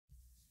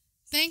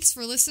Thanks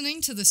for listening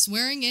to the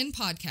Swearing In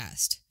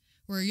podcast,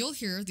 where you'll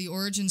hear the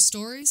origin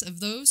stories of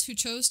those who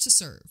chose to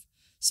serve.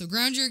 So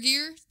ground your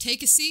gear,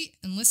 take a seat,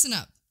 and listen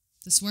up.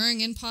 The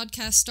Swearing In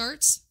podcast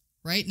starts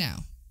right now.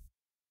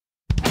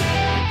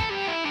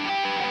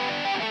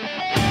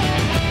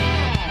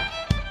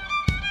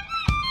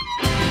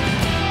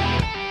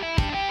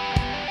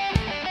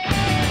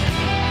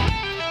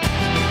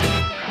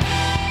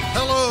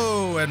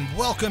 Hello and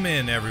welcome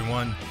in,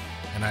 everyone.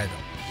 And I'd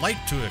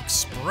like to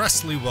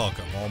expressly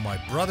welcome all my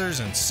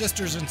brothers and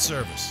sisters in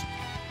service.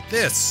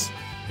 This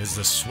is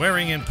the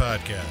Swearing In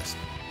podcast,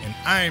 and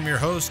I am your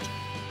host,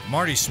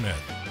 Marty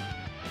Smith.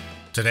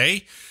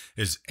 Today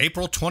is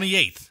April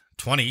 28th,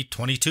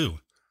 2022.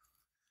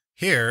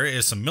 Here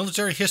is some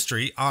military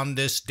history on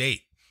this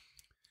date.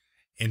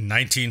 In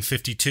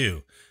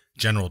 1952,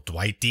 General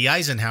Dwight D.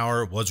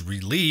 Eisenhower was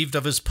relieved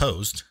of his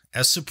post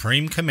as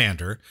Supreme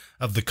Commander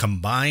of the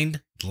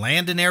Combined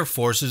Land and Air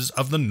Forces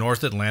of the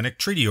North Atlantic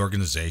Treaty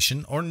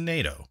Organization, or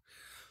NATO.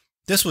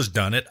 This was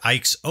done at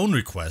Ike's own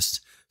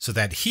request so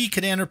that he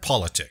could enter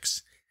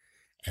politics,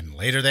 and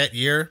later that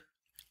year,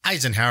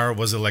 Eisenhower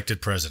was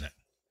elected president.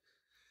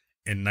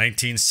 In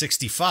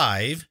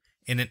 1965,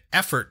 in an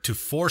effort to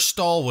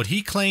forestall what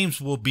he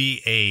claims will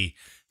be a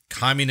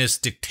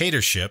communist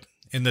dictatorship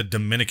in the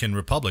Dominican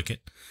Republic,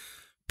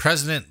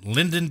 President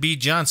Lyndon B.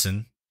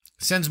 Johnson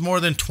sends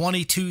more than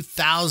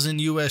 22,000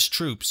 U.S.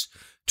 troops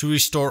to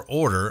restore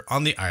order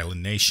on the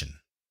island nation.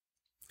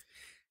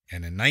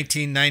 And in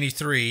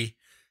 1993,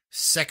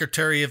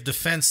 Secretary of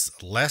Defense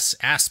Les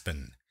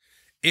Aspin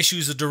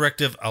issues a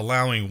directive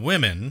allowing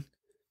women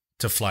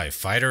to fly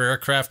fighter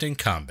aircraft in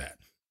combat.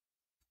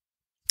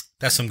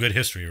 That's some good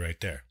history right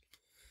there.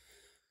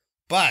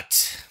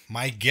 But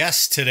my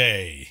guest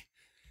today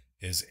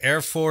is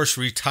Air Force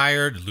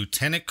retired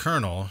Lieutenant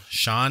Colonel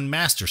Sean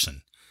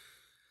Masterson.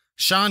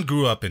 Sean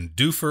grew up in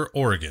Dufer,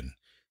 Oregon.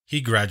 He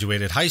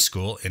graduated high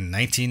school in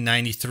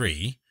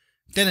 1993,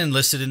 then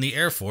enlisted in the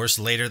Air Force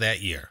later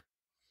that year.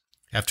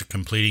 After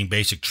completing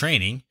basic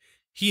training,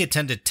 he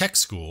attended tech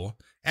school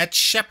at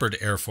Sheppard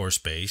Air Force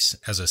Base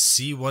as a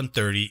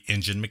C-130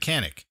 engine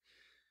mechanic.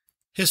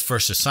 His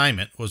first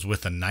assignment was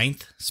with the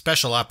 9th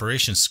Special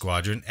Operations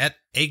Squadron at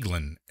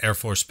Eglin Air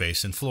Force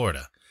Base in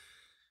Florida.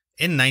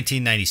 In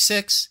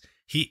 1996,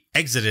 he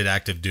exited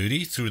active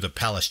duty through the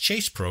Palace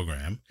Chase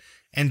program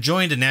and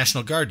joined a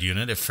National Guard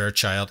unit at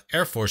Fairchild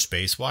Air Force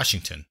Base,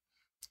 Washington.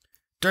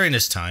 During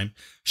this time,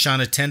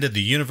 Sean attended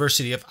the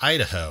University of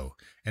Idaho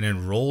and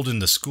enrolled in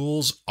the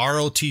school's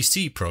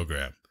R.O.T.C.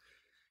 program.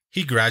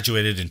 He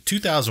graduated in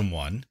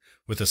 2001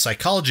 with a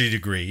psychology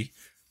degree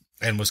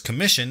and was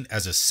commissioned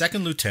as a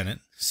second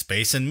lieutenant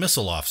space and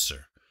missile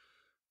officer.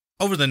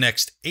 Over the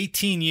next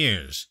 18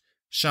 years,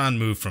 Sean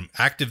moved from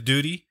active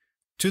duty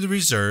to the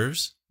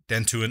reserves,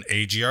 then to an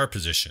AGR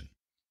position.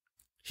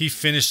 He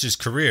finished his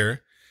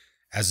career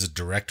as the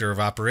Director of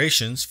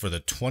Operations for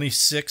the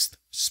 26th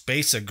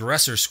Space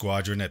Aggressor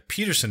Squadron at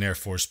Peterson Air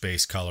Force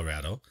Base,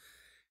 Colorado,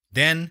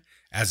 then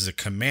as the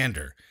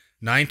Commander,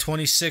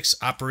 926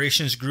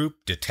 Operations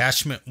Group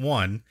Detachment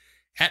 1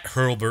 at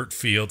Hurlburt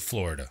Field,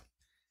 Florida.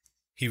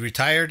 He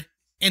retired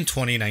in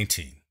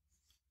 2019.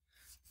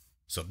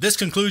 So this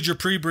concludes your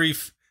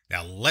pre-brief.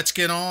 Now let's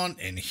get on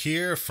and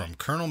hear from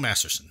Colonel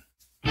Masterson.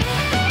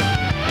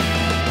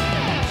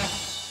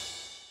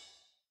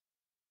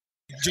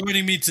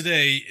 Joining me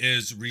today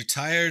is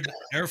retired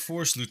Air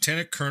Force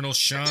Lieutenant Colonel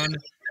Sean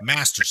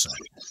Masterson.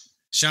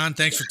 Sean,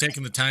 thanks for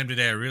taking the time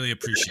today. I really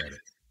appreciate it.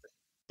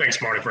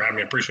 Thanks, Marty, for having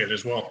me. I appreciate it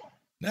as well.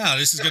 No,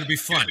 this is going to be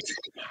fun.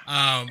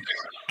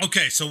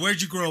 Okay, so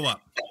where'd you grow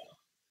up?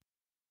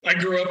 I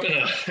grew up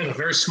in a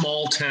very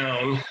small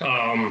town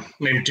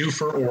named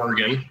Dufer,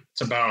 Oregon.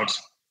 It's about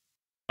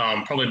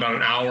probably about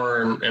an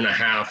hour and a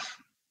half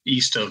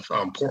east of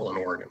Portland,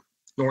 Oregon,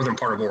 northern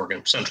part of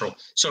Oregon, central.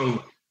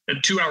 So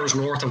 2 hours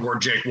north of where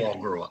Jake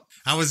Wall grew up.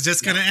 I was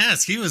just going to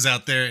ask. He was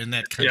out there in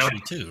that country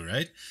too,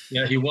 right?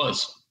 Yeah, he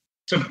was.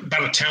 It's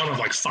about a town of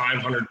like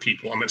 500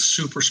 people. I'm a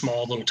super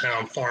small little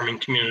town farming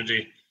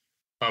community.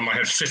 I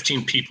had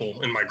 15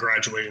 people in my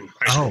graduating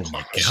high school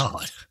class. Oh, my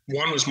God.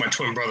 One was my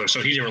twin brother,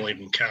 so he didn't really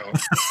even count.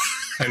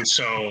 And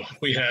so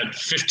we had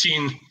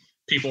 15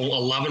 people,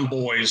 11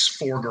 boys,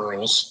 4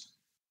 girls,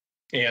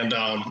 and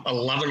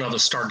 11 of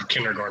us started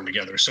kindergarten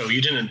together. So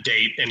you didn't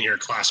date any of your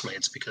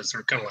classmates because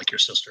they're kind of like your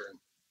sister.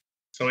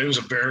 So it was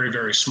a very,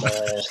 very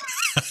small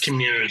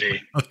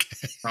community.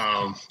 Okay.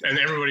 And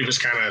everybody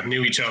just kind of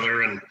knew each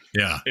other. And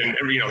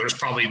there's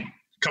probably a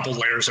couple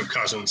layers of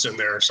cousins in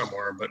there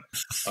somewhere. But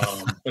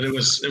it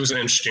was an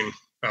interesting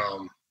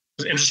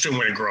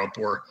way to grow up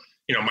where,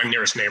 my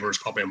nearest neighbor is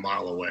probably a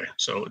mile away.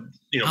 So,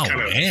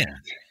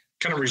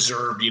 kind of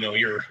reserved,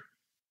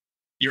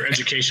 your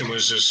education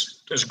was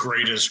just as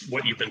great as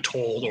what you've been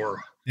told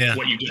or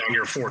what you get on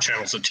your 4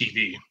 channels of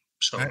TV.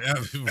 So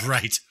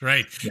right.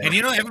 Yeah. And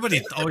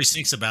everybody always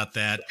thinks about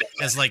that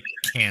as like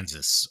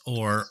Kansas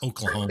or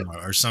Oklahoma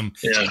or some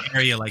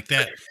area like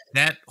that.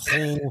 That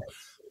whole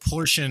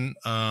portion,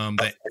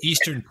 that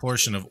eastern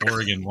portion of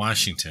Oregon,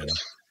 Washington,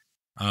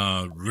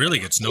 really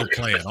gets no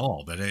play at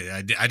all. But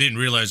I didn't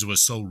realize it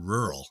was so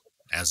rural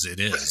as it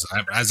is,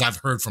 as I've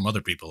heard from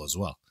other people as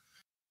well.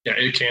 Yeah,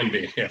 it can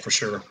be. Yeah, for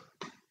sure.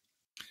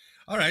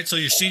 All right. So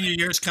your senior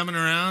year's coming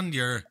around.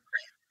 You're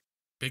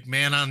big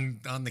man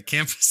on the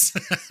campus.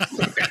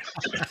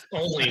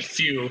 Only a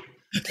few.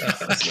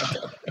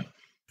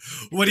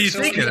 What are you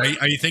thinking?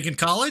 Are you thinking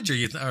college,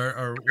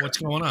 or what's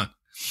going on?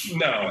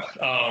 No,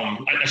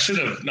 I should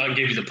have not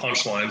gave you the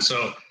punchline.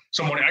 So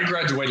Marty, I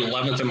graduated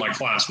 11th in my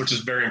class, which is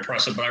very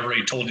impressive, but I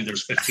already told you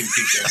there's 15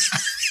 people.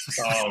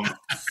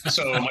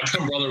 So my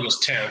twin brother was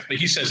 10th, but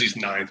he says he's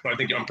 9th, but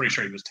I'm pretty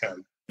sure he was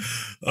 10th.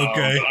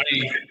 Okay. But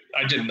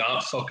I did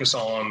not focus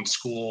on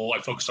school.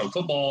 I focused on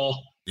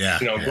football,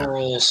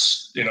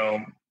 girls,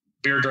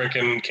 beer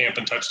drinking,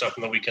 camping type stuff,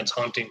 and the weekends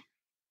hunting.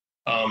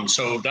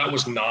 So that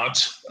was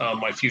not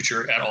my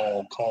future at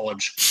all,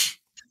 college.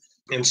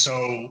 And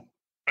so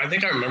I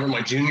think I remember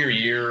my junior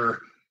year,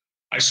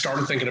 I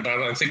started thinking about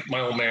it. I think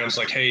my old man's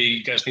like, hey,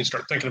 you guys need to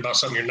start thinking about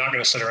something. You're not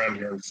going to sit around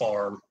here and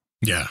farm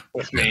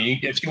with me.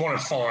 If you want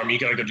to farm, you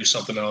got to go do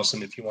something else.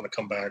 And if you want to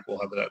come back, we'll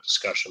have that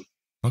discussion.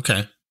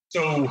 Okay.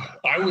 So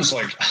I was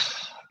like,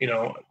 in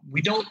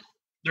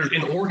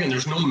Oregon,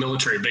 there's no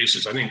military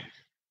bases. I think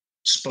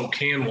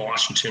Spokane,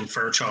 Washington,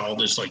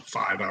 Fairchild is like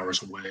 5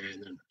 hours away.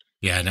 And then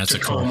and that's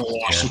Tacoma,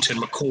 Washington,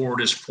 McCord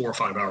is 4 or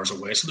 5 hours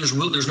away. So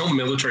there's no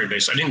military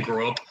base. I didn't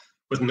grow up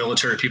with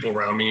military people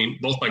around me.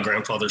 Both my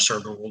grandfathers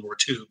served in World War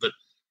II, but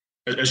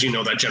as you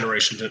know, that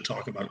generation didn't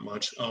talk about it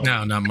much.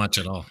 No, not much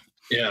at all.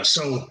 Yeah,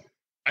 so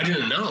I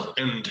didn't know.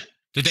 And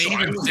did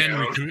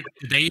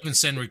they even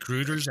send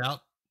recruiters out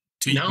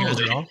to you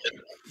guys at all?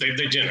 They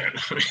didn't.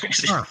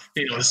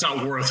 It's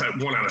not worth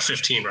 1 out of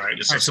 15, right?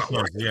 It's just not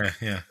worth it.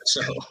 Yeah.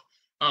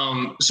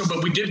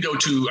 But we did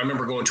I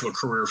remember going to a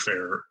career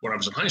fair when I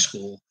was in high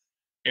school,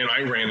 and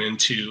I ran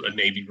into a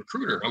Navy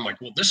recruiter. I'm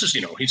like, well, this is,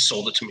 he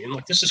sold it to me. I'm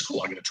like, this is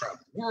cool. I get to travel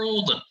the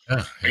world,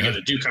 and I get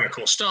to do kind of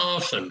cool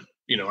stuff. And,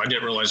 I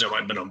didn't realize I might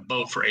have been on a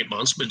boat for 8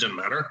 months, but it didn't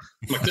matter.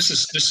 I'm like,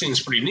 this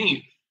seems pretty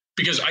neat,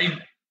 because the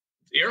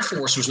Air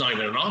Force was not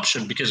even an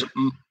option, because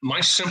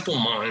my simple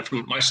mind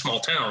from my small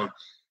town,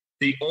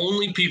 the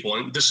only people,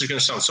 and this is going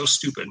to sound so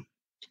stupid,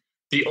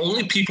 the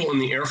only people in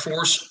the Air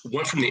Force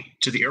went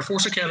to the Air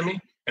Force Academy,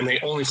 and they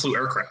only flew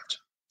aircraft.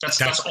 That's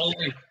all.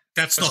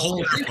 That's the whole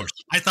Air Force.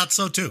 I thought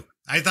so too.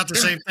 I thought the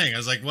same thing. I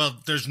was like, well,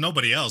 there's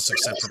nobody else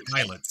except for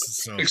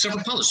pilots. So. Except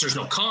for pilots. There's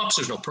no cops.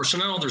 There's no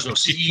personnel. There's no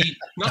CE.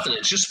 Nothing.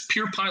 It's just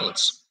pure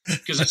pilots,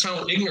 because that's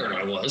how ignorant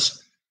I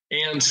was.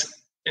 And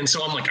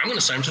so I'm like, I'm going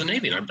to sign up to the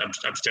Navy. And I'm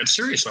dead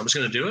serious. And I was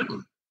going to do it.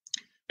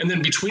 And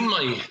then between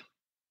I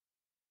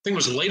think it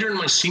was later in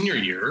my senior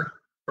year,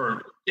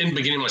 or in the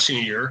beginning of my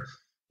senior year,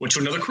 went to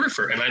another career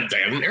fair. And I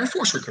had an Air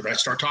Force recruiter. I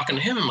started talking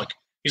to him.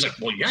 He's like,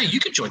 well, yeah, you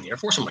could join the Air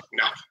Force. I'm like,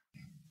 no.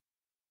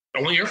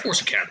 Only Air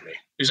Force Academy.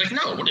 He's like,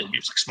 no, what did you,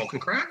 like smoking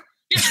crack?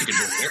 Yes, you can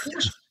join the Air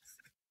Force.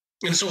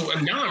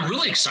 And now I'm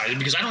really excited,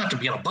 because I don't have to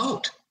be on a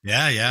boat.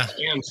 Yeah.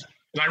 And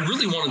I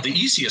really wanted the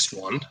easiest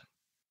one,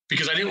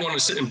 because I didn't want to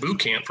sit in boot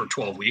camp for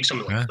 12 weeks.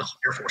 I'm like,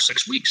 Air Force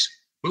 6 weeks.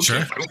 Boot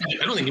camp. I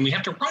don't think we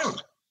have to run.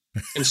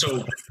 And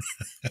so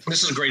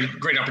this is a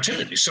great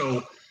opportunity.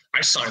 So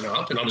I signed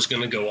up, and I was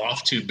going to go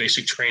off to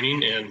basic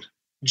training in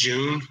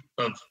June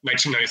of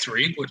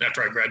 1993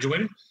 after I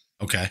graduated.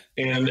 Okay.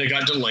 And it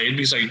got delayed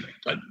because I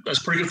was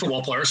a pretty good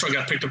football player, so I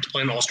got picked up to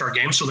play an all-star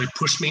game. So they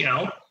pushed me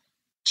out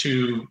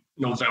to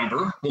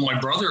November. Well, my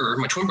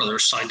twin brother,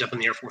 signed up in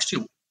the Air Force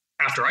too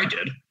after I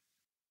did.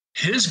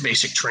 His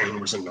basic training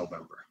was in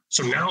November.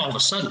 So now all of a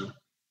sudden,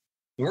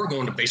 we're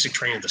going to basic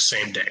training the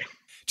same day.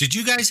 Did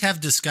you guys have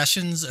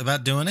discussions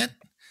about doing it?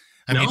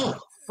 No.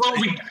 Well,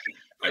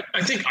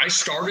 I think I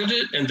started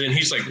it, and then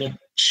he's like, well,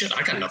 shit,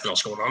 I got nothing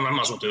else going on. I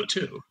might as well do it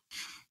too.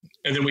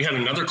 And then we had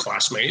another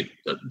classmate,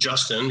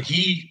 Justin.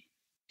 He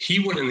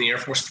went in the Air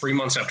Force 3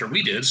 months after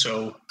we did.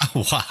 So,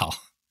 wow.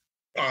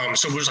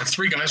 So there was like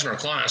 3 guys in our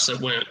class that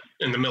went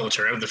in the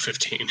military out of the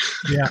 15.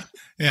 Yeah.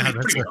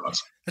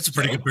 That's a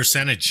pretty good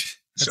percentage.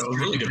 That's so a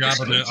really good job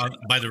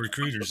by the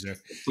recruiters there.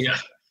 Yeah.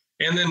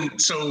 And then,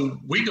 so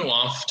we go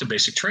off to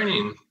basic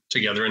training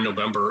together in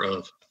November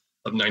of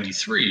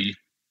 93.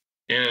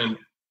 And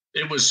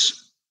it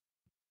was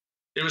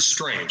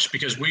strange,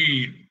 because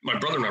my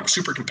brother and I were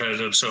super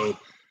competitive. So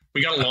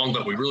we got along,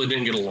 but we really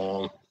didn't get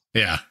along.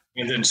 Yeah.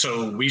 And then,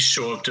 so we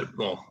show up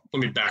let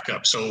me back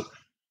up. So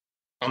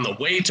on the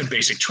way to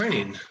basic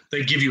training,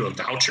 they give you a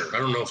voucher. I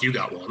don't know if you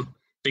got one.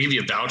 They give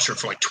you a voucher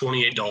for like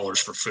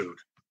 $28 for food.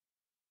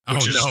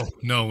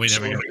 No, we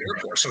never.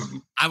 So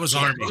I was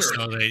Army,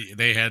 so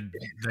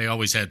they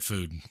always had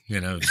food,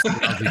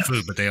 healthy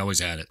food, but they always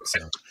had it.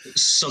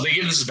 So they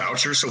give us a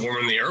voucher. So when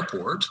we're in the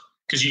airport,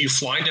 because you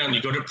fly down,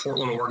 you go to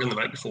Portland, Oregon the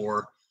night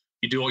before,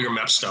 you do all your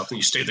MEP stuff, and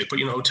you stay. They put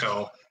you in a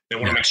hotel. They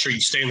want to make sure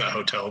you stay in that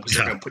hotel, because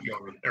they're going to put you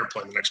on an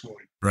airplane the next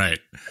morning. Right.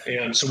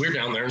 And so we're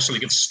down there, and so they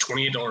give us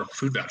 $28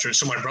 food voucher.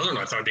 So my brother and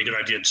I thought it'd be a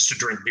good idea just to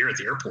drink beer at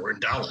the airport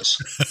in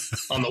Dallas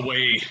on the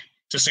way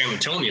to San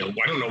Antonio.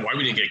 I don't know why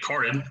we didn't get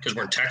carded, because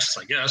we're in Texas,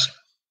 I guess.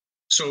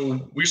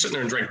 So we were sitting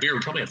there and drank beer.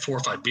 We probably had 4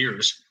 or 5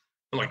 beers.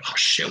 I'm like, oh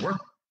shit, we're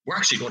we're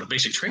actually going to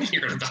basic training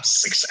here in about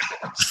 6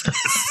 hours.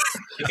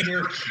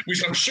 And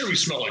I'm sure we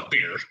smell like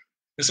beer.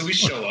 And so we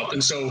show up,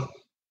 and so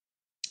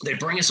they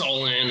bring us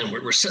all in, and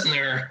we're sitting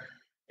there,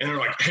 and they're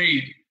like,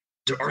 hey,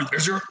 are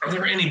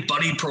there any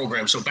buddy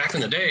programs? So back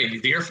in the day,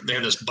 they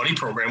had this buddy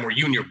program where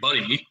you and your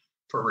buddy,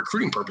 for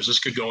recruiting purposes,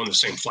 could go on the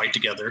same flight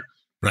together.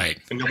 Right.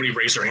 And nobody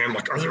raised their hand,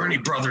 like, are there any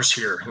brothers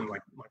here? And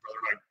like my brother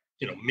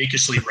and I,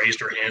 meekishly raised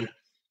her hand.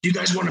 Do you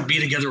guys want to be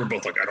together? We're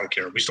both like, I don't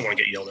care. We still want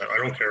to get yelled at. I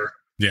don't care.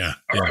 Yeah.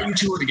 All right, you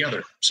two are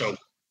together. So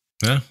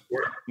yeah,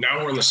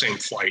 we're in the same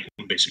flight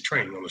in basic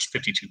training. There's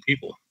 52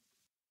 people.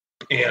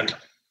 And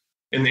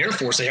in the Air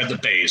Force, they have the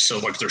base. So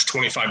like there's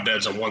 25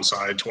 beds on one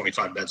side,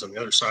 25 beds on the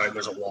other side.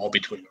 There's a wall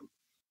between them.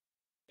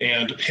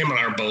 And him and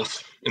I are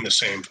both in the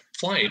same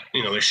flight.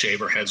 They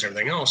shave our heads and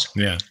everything else.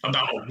 Yeah.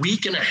 About a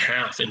week and a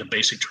half into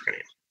basic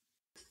training.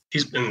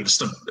 And it's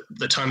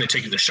the time they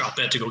take you to the shop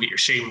bed to go get your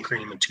shaving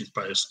cream and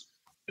toothpaste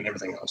and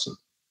everything else. And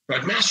they're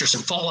like, Masterson,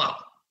 fall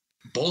out.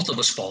 Both of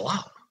us fall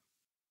out.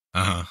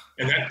 Uh-huh.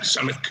 And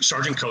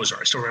Sergeant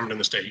Kozar, I still remember to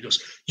this day. He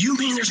goes, you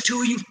mean there's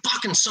two of you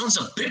fucking sons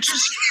of bitches?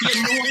 He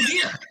had no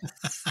idea.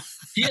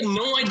 He had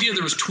no idea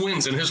there was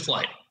twins in his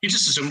flight. He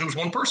just assumed it was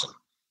one person.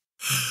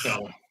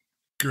 So,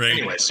 great.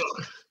 Anyway, so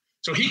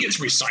he gets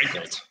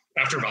recycled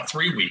after about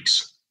 3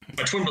 weeks.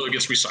 My twin brother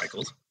gets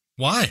recycled.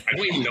 Why? I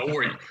don't even know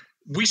where.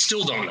 We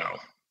still don't know.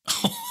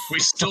 We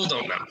still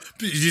don't know.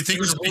 Do you think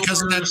it was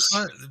because of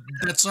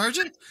that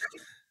sergeant?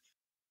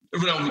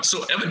 No,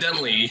 so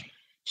evidently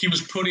he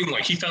was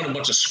he found a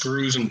bunch of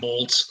screws and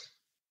bolts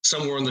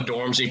somewhere in the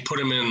dorms. He put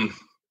them in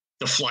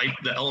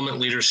the element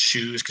leader's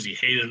shoes because he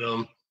hated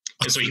them.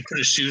 And so he put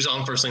his shoes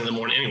on first thing in the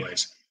morning.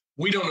 Anyways,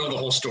 we don't know the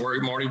whole story,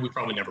 Marty. We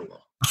probably never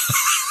will.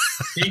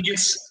 He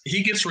gets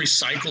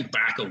recycled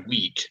back a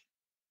week.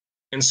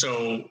 And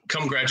so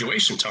come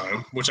graduation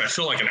time, which I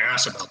feel like an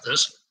ass about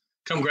this,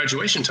 come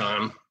graduation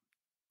time,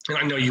 and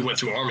I know you went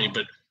through Army,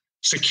 but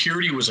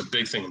security was a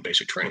big thing in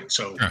basic training.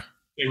 So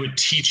they would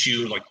teach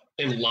you like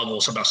in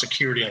levels about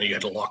security. You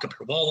had to lock up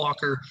your wall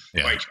locker.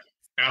 Yeah. Like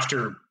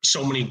after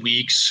so many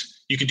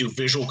weeks, you could do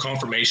visual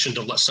confirmation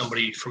to let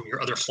somebody from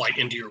your other flight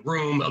into your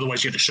room.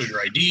 Otherwise, you had to show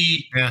your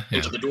ID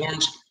into the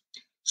dorms.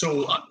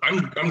 So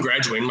I'm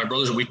graduating. My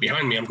brother's a week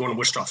behind me. I'm going to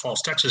Wichita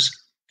Falls, Texas.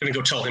 Going to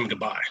go tell him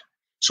goodbye.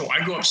 So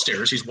I go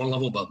upstairs. He's one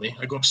level above me.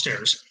 I go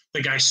upstairs.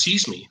 The guy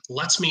sees me,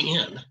 lets me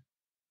in.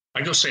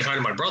 I go say hi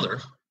to my brother.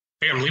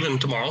 Hey, I'm leaving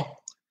tomorrow.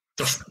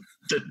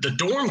 The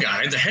dorm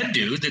guy, the head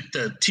dude,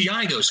 the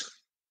TI goes,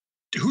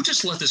 who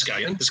just let this guy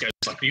in? This guy's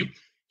like you.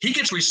 He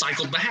gets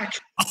recycled back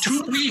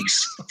 2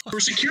 weeks for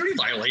security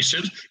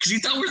violation because he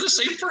thought we were the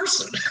same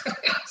person.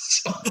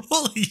 So,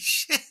 holy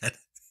shit.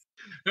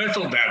 And I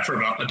felt bad for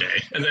about a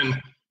day. And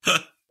then,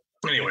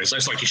 anyways, I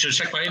was like, you should have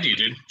checked my ID,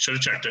 dude. Should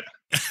have checked it.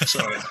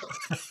 So,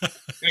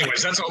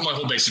 anyways, that's all my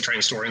whole basic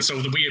training story. And so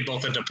we had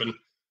both ended up in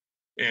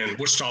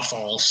Wichita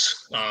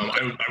Falls.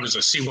 I was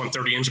a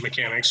C-130 engine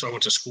mechanic, so I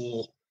went to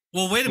school.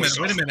 Well, wait a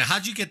minute.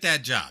 How'd you get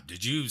that job?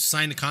 Did you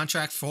sign a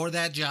contract for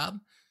that job?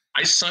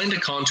 I signed a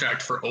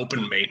contract for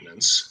open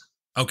maintenance.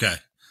 Okay.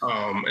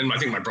 And I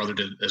think my brother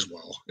did as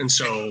well. And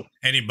so,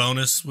 any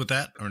bonus with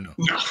that or no?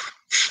 No,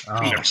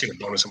 I've never seen a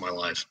bonus in my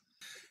life.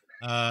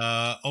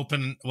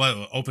 Open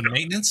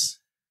maintenance?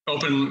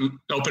 Open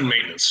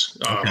maintenance.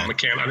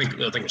 Okay. I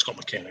think it's called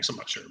mechanics. I'm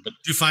not sure, but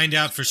did you find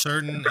out for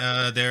certain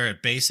there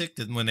at basic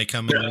when they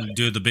come in and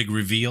do the big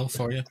reveal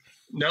for you?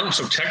 No.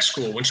 So tech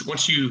school,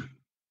 once you,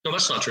 no,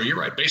 that's not true. You're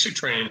right. Basic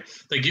training,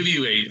 they give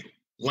you a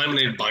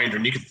laminated binder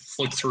and you can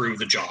flick through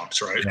the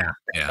jobs, right?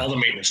 Yeah. All the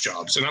maintenance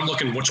jobs. And I'm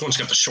looking which one's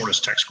got the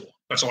shortest tech school.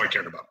 That's all I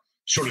cared about.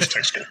 Shortest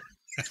tech school.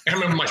 And I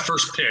remember my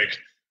first pick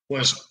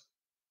was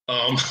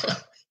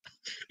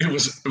it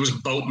was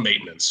boat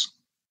maintenance.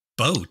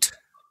 Boat.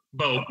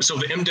 So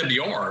the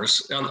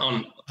MWRs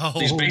on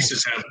these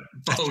bases have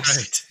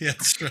boats.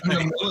 That's right.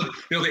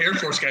 The Air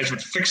Force guys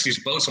would fix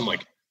these boats. I'm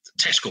like,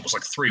 tech school was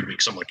like 3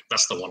 weeks. I'm like,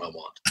 that's the one I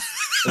want.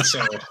 And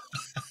so,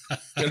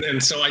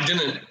 and so I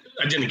didn't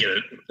get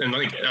it. And I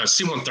think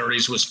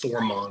C-130s was 4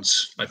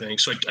 months, I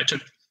think. So I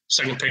took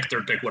second pick,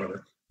 third pick,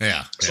 whatever.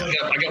 Yeah. So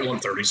I got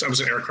 130s. I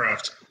was an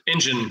aircraft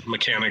engine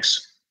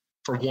mechanics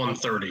for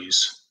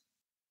 130s.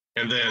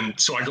 And then,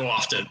 so I go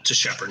off to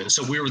Sheppard. And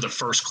so we were the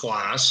first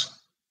class.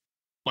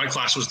 My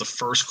class was the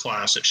first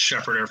class at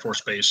Sheppard Air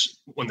Force Base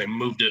when they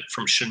moved it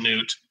from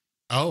Chanute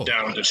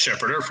down to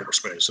Sheppard Air Force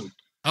Base. And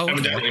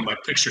evidently my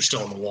picture's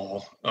still on the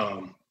wall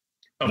of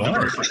the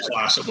very first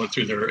class that went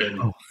through there. And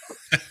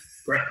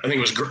I think it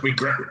was,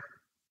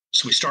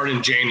 so we started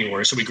in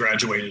January. So we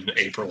graduated in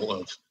April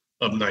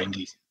of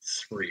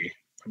 93,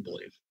 I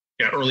believe.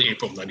 Yeah, early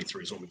April of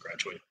 93 is when we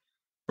graduated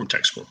from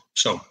tech school.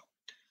 So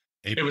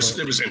April.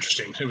 It was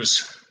interesting. It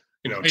was,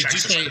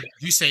 Did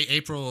you say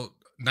April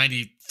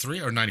 93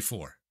 or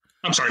 94?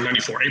 I'm sorry,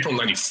 94. April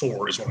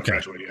 94 is when I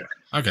graduated.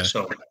 Yeah. Okay.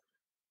 So,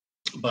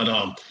 but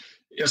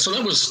so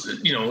that was,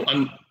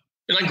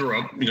 I grew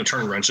up,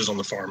 turning wrenches on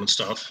the farm and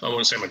stuff. I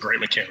wouldn't say I'm a great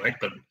mechanic,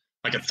 but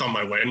I could thumb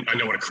my way. I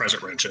know what a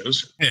crescent wrench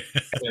is.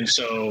 And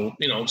so,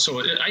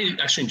 I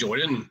actually enjoyed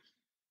it. And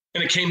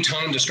And it came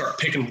time to start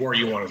picking where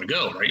you wanted to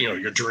go, right?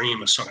 Your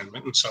dream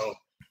assignment. And so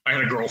I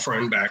had a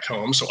girlfriend back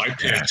home. So I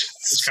picked,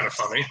 it's kind of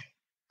funny,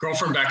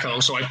 girlfriend back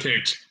home. So I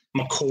picked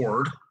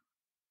McCord.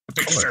 I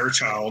picked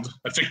Fairchild.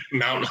 I picked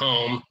Mountain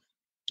Home.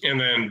 And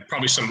then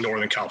probably some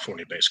Northern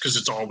California base because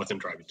it's all within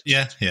driving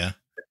distance. Yeah.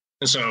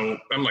 And so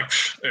I'm like,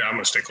 I'm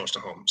going to stay close to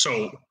home.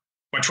 So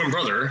my twin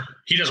brother,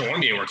 he doesn't want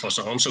to be anywhere close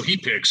to home. So he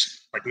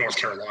picks like North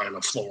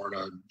Carolina,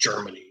 Florida,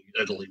 Germany,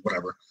 Italy,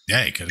 whatever.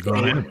 Yeah, he could have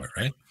gone anywhere,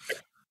 right?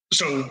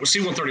 So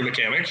C-130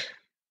 mechanic,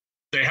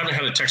 they haven't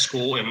had a tech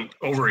school in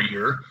over a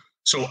year.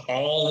 So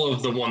all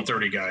of the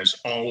 130 guys,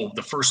 all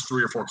the first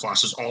 3 or 4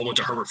 classes, all went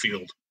to Hurlburt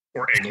Field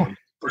or Eglin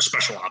for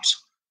special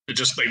ops. They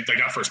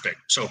got first pick.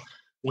 So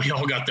we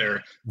all got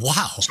there.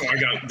 Wow. So I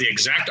got the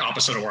exact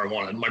opposite of where I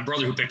wanted. My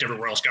brother, who picked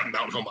everywhere else, got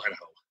Mountain Home,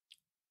 Idaho.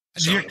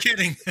 So, you're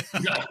kidding.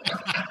 No.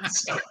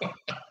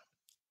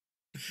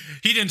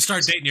 He didn't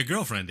start dating your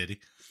girlfriend, did he?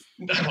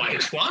 Well, I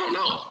don't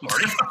know,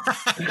 Marty.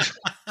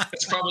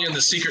 It's probably in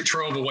the secret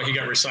trove of what he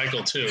got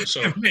recycled too.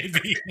 So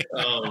maybe.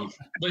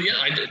 But yeah,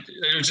 I did.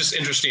 It was just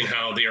interesting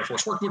how the Air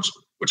Force worked,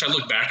 which I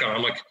look back on.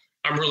 I'm like,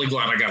 I'm really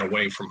glad I got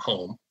away from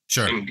home.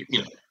 Sure. And,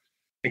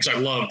 because I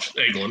loved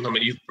Eglin. I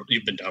mean,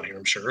 you've been down here,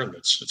 I'm sure, and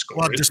it's going.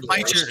 Well,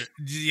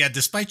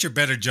 despite your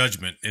better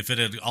judgment, if it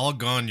had all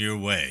gone your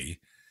way,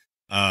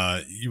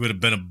 you would have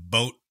been a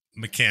boat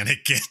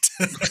mechanic.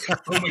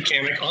 Boat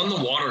mechanic on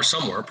the water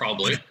somewhere,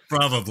 probably.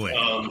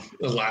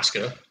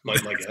 Alaska, my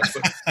guess.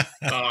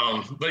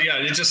 But yeah,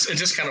 it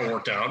just kind of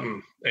worked out,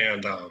 and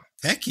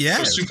heck yeah, I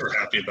was super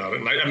happy about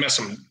it. And I met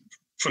some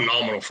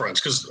phenomenal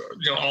friends because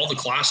all the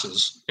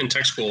classes in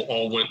tech school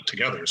all went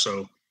together.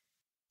 So.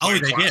 Oh,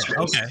 they did.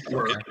 Okay.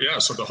 Yeah,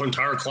 so the whole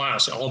entire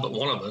class, all but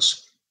one of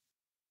us,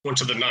 went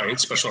to the 9th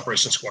Special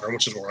Operations Squadron,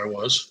 which is where I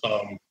was.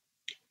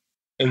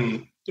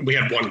 And we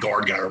had one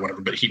guard guy or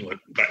whatever, but he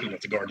went back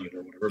at the guard unit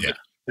or whatever. Yeah.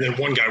 And then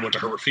one guy went to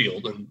Hurlburt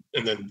Field, and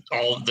then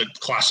all the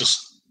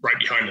classes right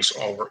behind us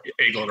all were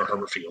Eglin or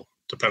Hurlburt Field,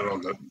 depending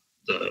on the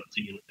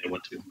unit they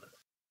went to.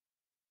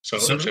 So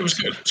it was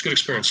good. It's a good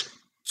experience.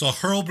 So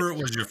Hurlburt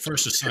was your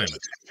first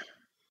assignment?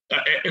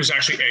 It was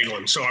actually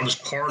Eglin. So I was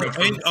part of...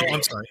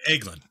 I'm sorry,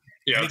 Eglin.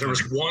 Yeah, there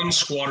was one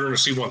squadron of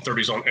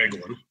C-130s on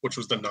Eglin, which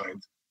was the 9th.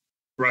 The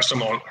rest of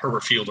them on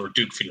Hurlburt Field or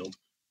Duke Field,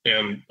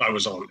 and I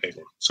was on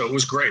Eglin. So it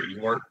was great. You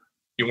weren't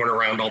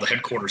around all the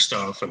headquarters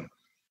stuff, and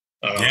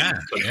yeah.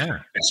 And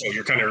so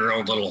you're kind of your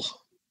own little,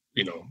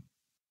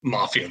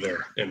 mafia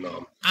there, and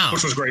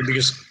which was great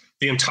because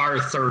the entire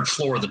 3rd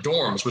floor of the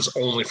dorms was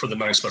only for the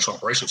 9th Special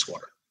Operations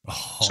Squadron.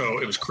 Oh. So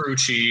it was crew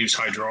chiefs,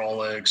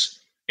 hydraulics,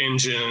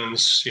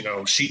 engines,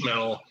 sheet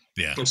metal.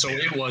 Yeah. And so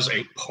it was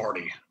a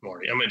party,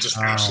 Marty. I mean, just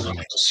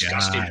absolutely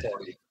disgusting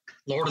party.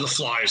 Lord of the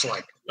Flies,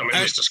 it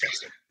was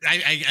disgusting.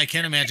 I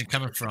can't imagine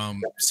coming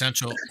from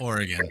Central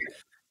Oregon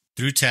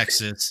through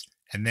Texas,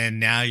 and then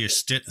now you're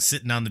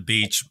sitting on the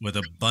beach with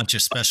a bunch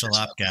of special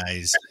op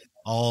guys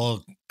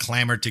all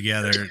clamored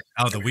together.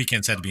 Oh, the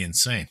weekends had to be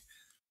insane.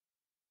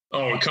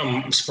 Oh, and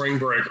come spring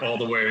break all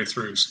the way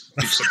through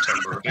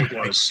September. It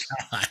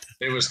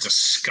was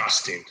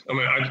disgusting. I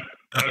mean,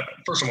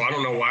 first of all, I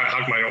don't know why.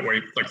 How come I don't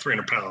weigh like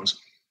 300 pounds?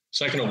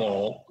 Second of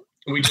all,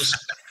 we're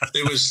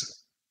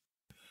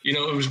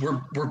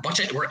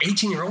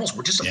 18-year-olds.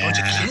 We're just a bunch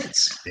of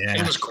kids. Yeah.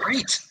 It was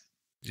great.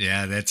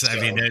 Yeah,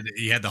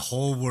 you had the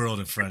whole world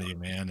in front of you,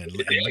 man. And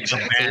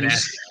exactly.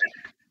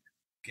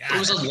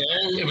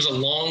 It was a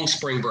long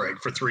spring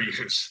break for 3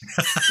 years.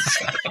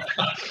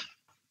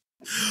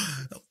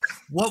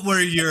 What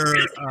were your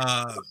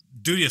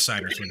duty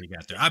assignments when you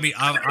got there? I mean,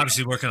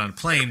 obviously working on a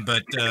plane,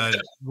 but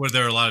were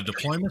there a lot of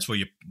deployments?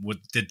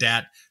 Did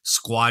that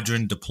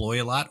squadron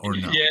deploy a lot or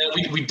no? Yeah,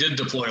 we did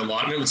deploy a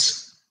lot, and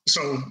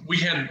we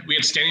had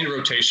standing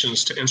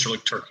rotations to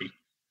Incirlik, Turkey,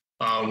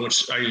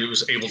 which I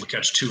was able to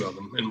catch 2 of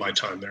them in my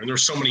time there. And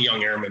there's so many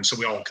young airmen, so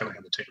we all kind of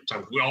had to take our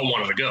time. We all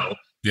wanted to go.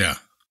 Yeah.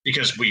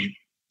 Because I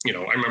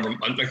remember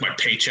like my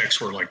paychecks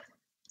were like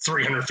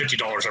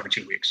 $350 every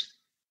 2 weeks.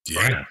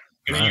 Yeah. Right?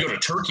 And then you go to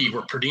Turkey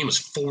where per diem is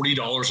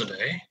 $40 a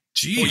day.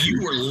 Jeez. Well,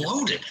 you were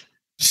loaded.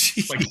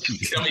 Jeez.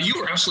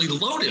 You were absolutely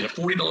loaded at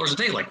 $40 a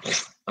day. Like,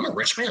 I'm a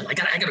rich man. I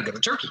gotta go to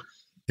Turkey.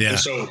 Yeah. And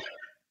so,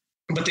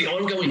 but the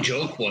ongoing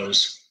joke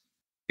was,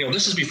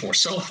 this is before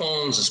cell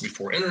phones, this is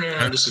before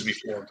internet, this is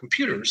before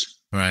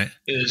computers. Right.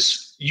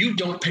 Is you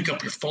don't pick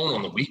up your phone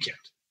on the weekend.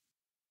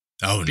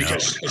 Oh no.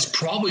 Because it's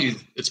probably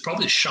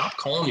the shop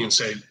calling you and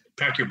say,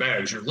 pack your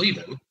bags, you're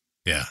leaving.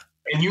 Yeah.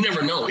 And you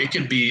never know. It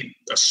could be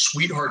a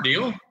sweetheart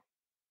deal,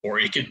 or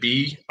it could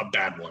be a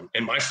bad one.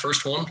 And my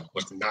first one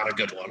was not a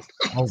good one.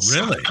 Oh,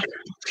 really?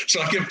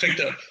 So I get picked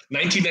up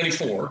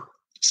 1994,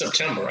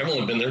 September. I've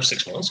only been there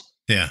 6 months.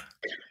 Yeah.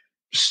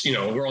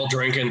 We're all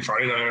drinking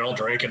Friday night, all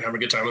drinking, having a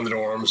good time in the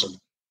dorms, and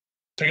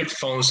pick up the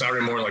phone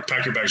Saturday morning, like,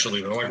 pack your bags, you're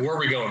leaving. I'm like, where are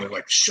we going? They're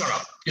like, shut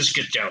up. Just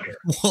get down here.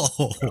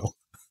 Whoa.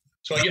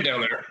 So I get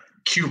down there,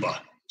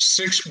 Cuba,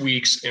 6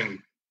 weeks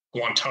in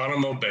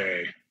Guantanamo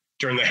Bay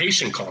during the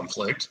Haitian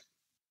conflict.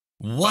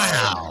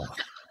 Wow.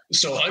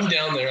 So I'm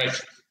down there.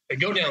 I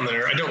go down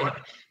there. I don't,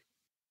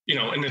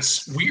 and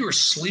we were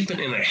sleeping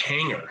in a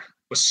hangar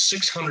was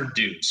 600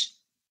 dudes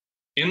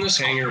in this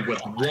hangar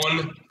with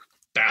one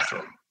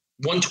bathroom,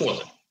 one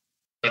toilet.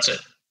 That's it.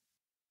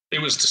 It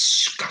was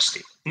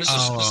disgusting. And this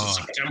is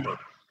September.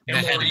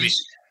 That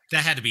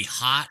had to be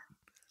hot.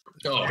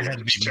 Oh, that had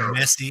to be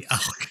messy.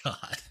 Oh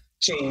God.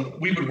 So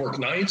we would work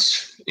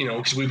nights,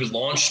 because we would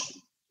launch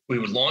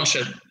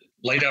at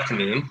late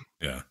afternoon,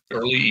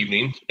 early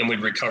evening, and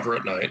we'd recover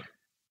at night.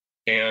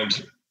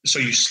 And so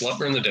you slept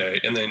during the day,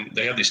 and then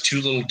they have these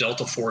 2 little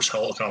Delta Force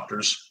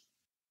helicopters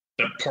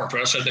that park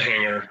right outside the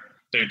hangar.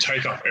 They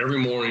take off every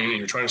morning, and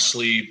you're trying to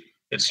sleep.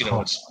 It's it's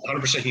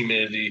 100%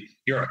 humidity.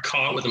 You're on a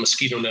cot with a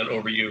mosquito net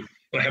over you.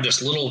 And I have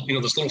this little,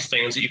 those little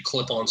fans that you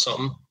clip on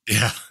something.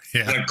 Yeah.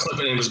 And I clip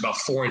it, and it was about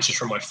 4 inches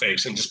from my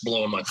face and just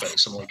blowing my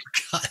face. I'm like,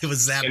 God, it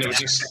was that bad. It was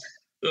just,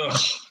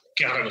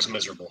 God, it was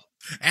miserable.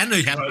 And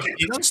you had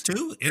mosquitoes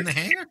too in the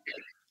hangar?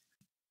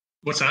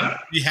 What's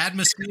that? You had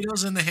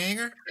mosquitoes in the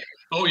hangar?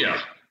 Oh, yeah.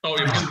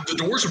 Because the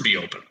doors would be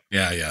open.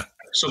 Yeah.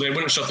 So they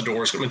wouldn't shut the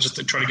doors just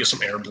to try to get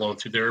some air blown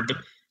through there. But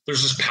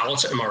there's just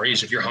pallets at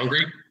MREs. If you're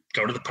hungry,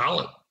 go to the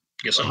pallet.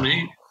 Get something to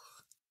eat.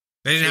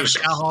 They didn't have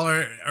chow hall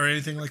or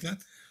anything like that?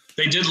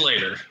 They did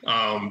later,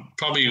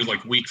 probably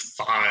like week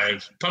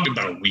 5, probably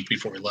about a week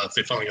before we left.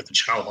 They finally got the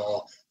chow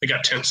hall. They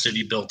got Tent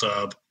City built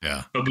up.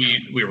 Yeah. But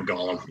we were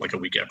gone like a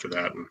week after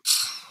that. And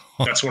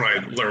that's when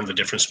I learned the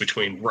difference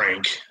between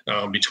rank,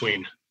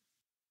 between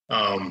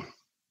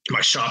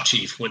my shop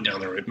chief went down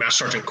there,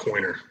 Master Sergeant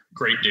Coiner,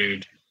 great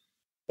dude,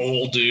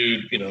 old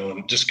dude,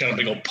 just kind of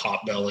big old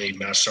pot belly,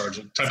 Master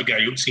Sergeant, type of guy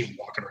you would see him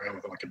walking around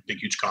with like a big,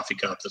 huge coffee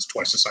cup that's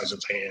twice the size of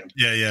his hand.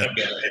 Yeah.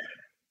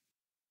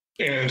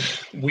 And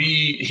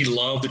he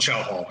loved the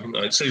chow hall.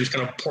 I'd say he was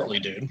kind of a portly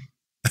dude.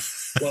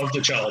 Loved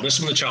the chow hall. This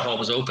is when the chow hall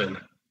was open.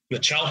 The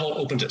chow hall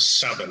opened at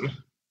 7.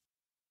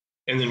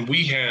 And then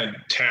we had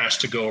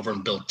tasked to go over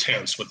and build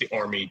tents with the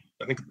Army.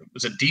 I think,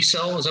 was it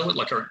D-Cell? Is that what,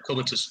 like our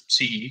equivalent to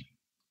CE?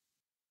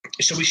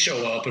 So we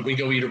show up and we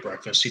go eat our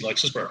breakfast. He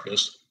likes his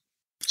breakfast.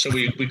 So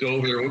we go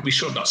over there. We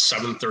show up about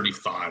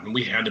 7:35, and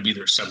we had to be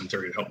there at 7:30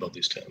 to help build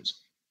these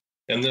tents.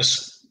 And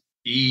this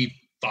E5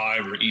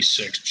 or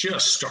E6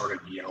 just started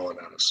yelling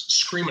at us,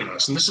 screaming at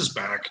us. And this is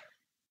back,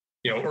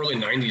 early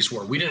 90s,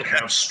 where we didn't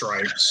have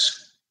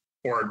stripes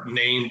or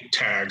name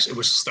tags. It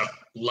was just that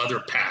leather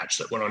patch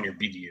that went on your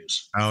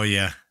BDUs. Oh,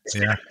 yeah.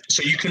 Yeah.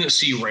 So you couldn't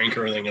see rank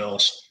or anything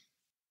else.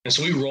 And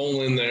so we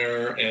roll in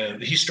there,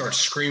 and he starts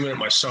screaming at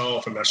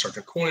myself and Master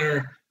Sergeant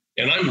Coiner.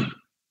 And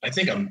I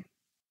think I'm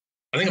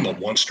a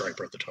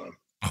 1-striper at the time.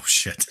 Oh,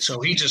 shit.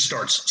 So he just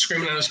starts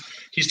screaming at us.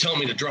 He's telling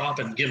me to drop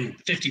and give him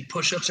 50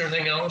 push-ups and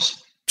everything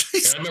else.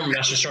 And I remember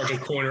Master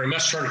Sergeant Coiner, and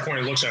Master Sergeant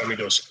Coiner looks at him and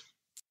goes,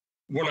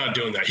 "We're not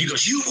doing that." He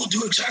goes, "You will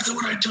do exactly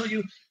what I tell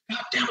you.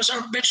 God damn it, son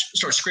of a bitch."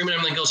 Starts screaming at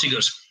everything else. He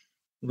goes,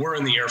 "We're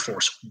in the Air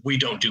Force. We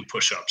don't do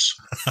push-ups."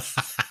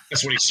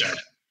 That's what he said.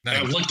 Nice.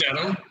 And I looked at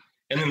him,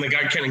 and then the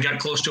guy kind of got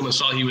close to him and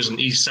saw he was an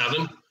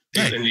E7.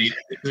 Hey. And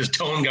his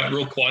tone got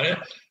real quiet.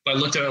 But I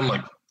looked at him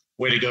like,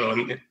 way to go.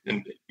 And I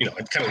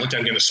kind of looked at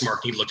him, getting a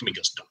smirk. And he looked at me and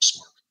goes, "Don't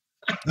smirk."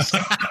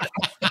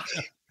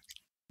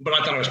 But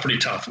I thought it was pretty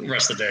tough the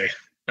rest of the day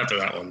after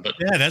that one. But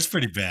yeah, that's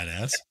pretty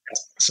badass.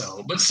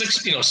 So, but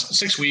 6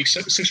 weeks,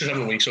 6 or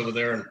 7 weeks over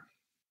there.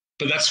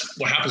 But that's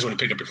what happens when you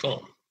pick up your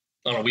phone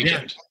on a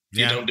weekend.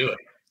 Yeah. You don't do it.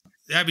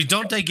 I mean,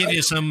 don't they give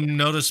you some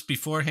notice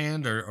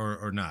beforehand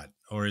or not?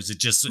 Or is it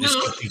just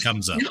it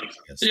comes up? Yeah,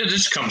 it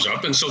just comes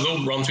up. And so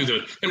they'll run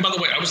through and by the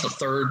way, I was the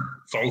 3rd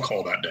phone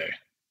call that day.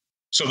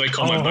 So they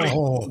called my buddy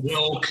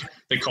Wilk,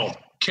 they called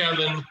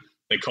Kevin,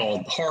 they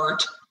called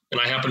Hart, and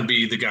I happened to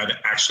be the guy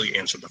that actually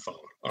answered the phone.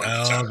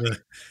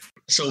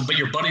 But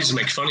your buddies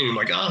make fun of you. I'm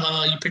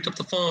like, you picked up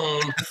the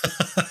phone.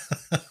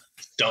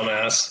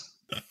 Dumbass.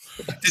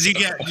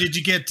 Did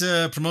you get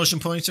promotion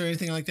points or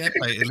anything like that?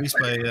 At least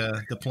by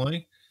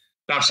deploying?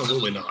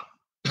 Absolutely not.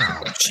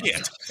 Oh,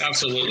 shit.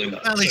 Absolutely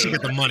not. At least you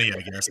get the money,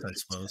 I guess, I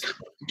suppose.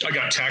 I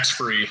got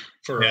tax-free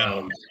for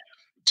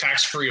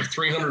tax-free of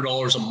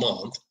 $300 a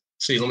month.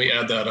 See, let me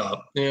add that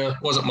up. Yeah,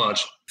 it wasn't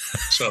much.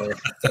 So,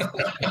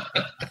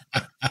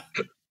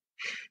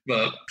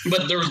 but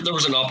there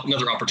was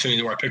another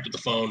opportunity where I picked up the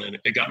phone and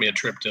it got me a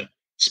trip to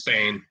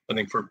Spain. I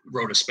think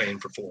rode to Spain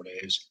for 4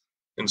 days.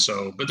 And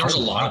so, but there was a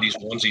lot of these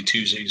onesie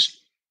twosies,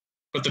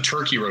 but the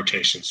turkey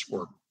rotations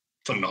were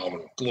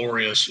phenomenal,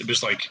 glorious. It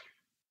was like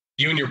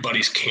you and your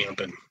buddies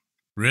camping.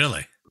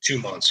 Really? 2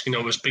 months.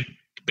 It was big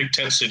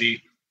tent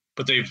city,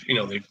 but they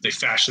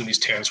fashioned these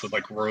tents with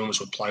like rooms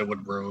with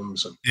plywood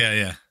rooms. And,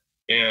 yeah.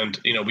 And,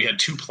 we had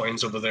 2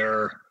 planes over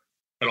there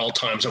at all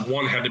times. And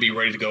one had to be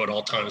ready to go at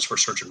all times for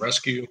search and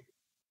rescue.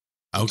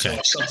 Okay. So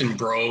if something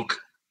broke,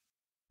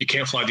 you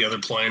can't fly the other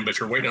plane, but if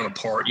you're waiting on a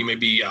part, you may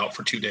be out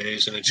for 2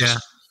 days. And it's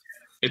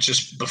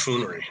just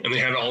buffoonery. And they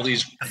had all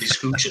these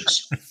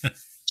hooches.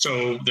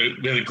 So they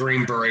had a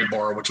Green Beret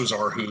bar, which was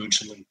our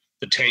hooch. And then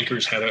the tanker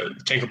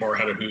bar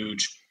had a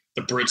hooch.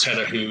 The Brits had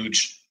a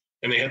hooch.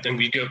 And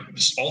we go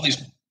all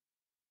these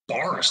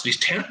bars, these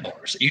tent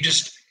bars. You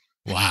just,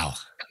 wow.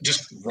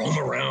 just roam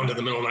around in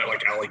the middle of the night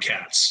like alley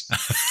cats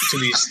to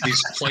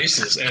these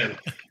places. And,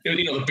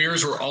 the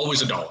beers were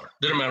always $1.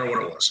 Didn't matter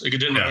what it was. It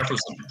didn't matter if it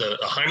was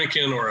a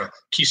Heineken or a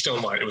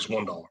Keystone Light. It was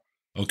 $1.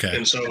 Okay.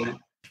 And so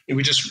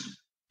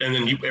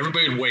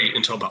everybody would wait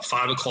until about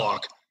 5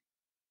 o'clock,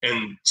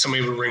 and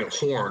somebody would ring a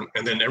horn,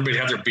 and then everybody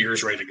had their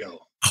beers ready to go.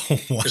 Oh,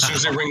 wow. As soon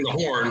as they ring the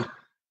horn,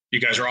 you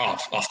guys are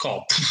off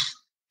call.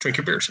 Drink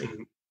your beers,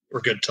 and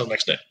we're good until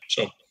next day.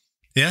 So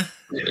yeah,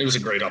 it was a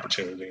great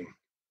opportunity.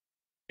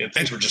 And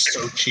things were just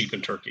so cheap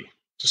in Turkey,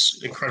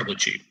 just incredibly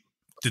cheap.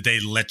 Did they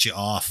let you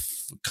off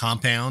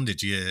compound?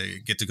 Did you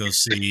get to go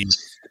see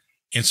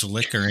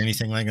Incirlik or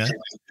anything like that?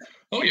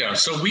 Oh yeah.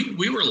 So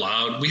we were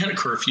allowed, we had a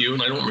curfew,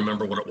 and I don't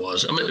remember what it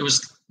was. I mean, it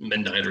was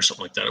midnight or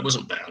something like that. It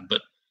wasn't bad,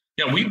 but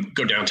yeah, we'd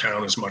go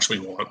downtown as much as we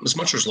want, as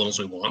much or as little as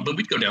we want, but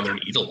we'd go down there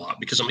and eat a lot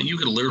because, I mean, you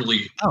could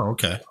literally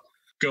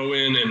go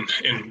in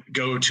and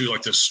go to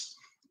like this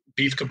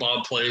beef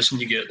kebab place, and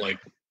you get like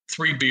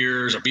 3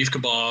 beers, a beef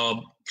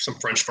kebab, some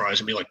French fries,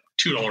 and be like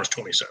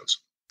 $2.20.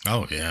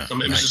 Oh yeah. I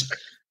mean,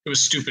 it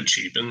was stupid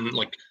cheap. And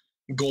like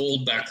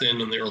gold back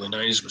then in the early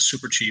 90s was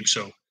super cheap.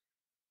 So I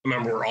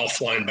remember we're all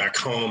flying back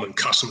home, and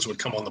customs would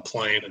come on the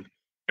plane, and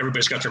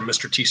everybody's got their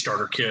Mr. T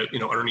starter kit,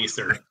 underneath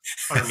their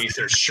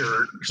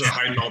shirt, so they're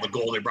hiding all the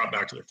gold they brought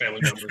back to their family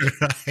members,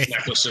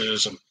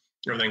 necklaces and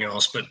everything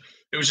else. But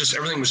it was just,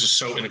 everything was just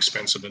so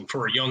inexpensive. And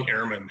for a young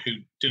airman who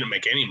didn't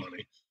make any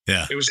money,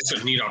 it was just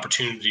a neat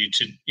opportunity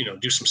to,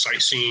 do some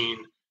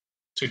sightseeing,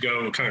 to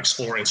go kind of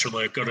explore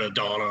Incirlik, go to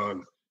Adana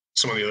and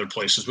some of the other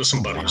places with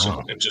some buddies,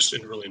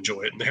 and really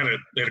enjoy it. And they had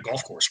a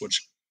golf course,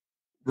 which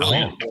really,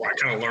 I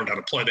kind of learned how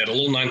to play. They had a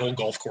little 9-hole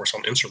golf course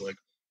on Incirlik,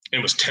 and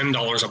it was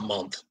 $10 a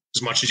month,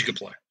 as much as you could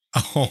play.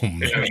 Oh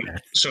man!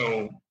 And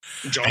so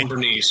John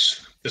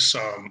Bernice, this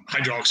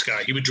hydraulics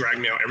guy, he would drag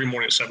me out every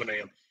morning at 7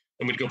 a.m.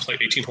 and we'd go play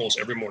 18 holes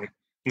every morning.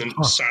 And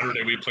then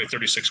Saturday we'd play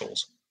 36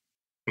 holes.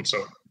 And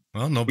so,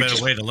 well, no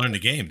better way to learn the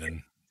game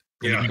than.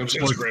 Yeah, it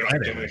was a great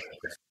opportunity.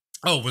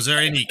 Oh, was there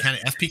any kind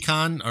of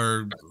FP-Con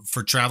or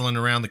for traveling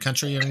around the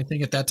country or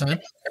anything at that time?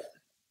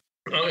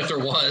 Oh, if there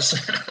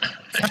was,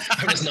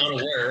 I was not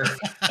aware.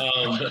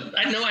 But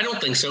I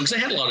don't think so, because they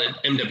had a lot of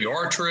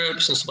MWR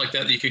trips and stuff like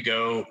that you could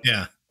go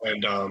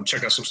and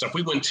check out some stuff.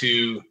 We went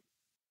to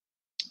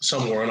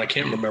somewhere, and I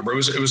can't remember.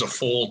 It was a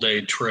full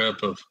day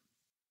trip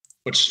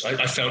which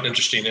I found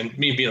interesting. And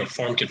me being a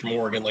farm kid from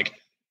Oregon, like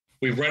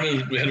we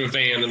had a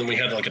van, and then we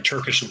had like a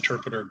Turkish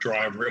interpreter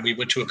driver, and we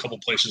went to a couple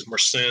places.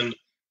 Mersin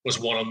was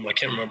one of them. I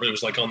can't remember. It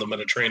was like on the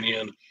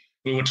Mediterranean.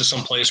 We went to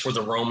some place where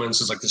the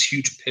Romans is like this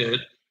huge pit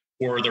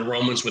where the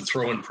Romans would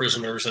throw in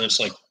prisoners, and it's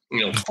like,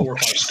 4 or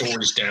 5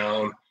 stories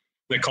down.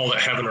 They call it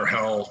heaven or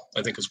hell,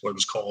 I think is what it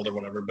was called or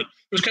whatever. But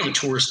it was kind of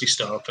touristy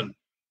stuff. And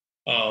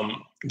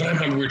but I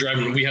remember we were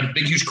driving, and we had a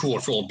big, huge cooler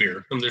full of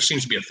beer. And there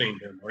seems to be a theme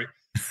here, Marty.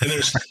 And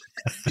there's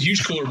a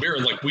huge cooler of beer,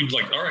 and like we'd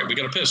like, all right, we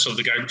got to piss. So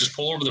the guy would just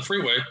pull over the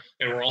freeway,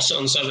 and we're all sitting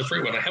on the side of the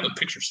freeway. And I have a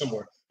picture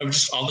somewhere. I'll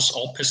just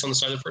all piss on the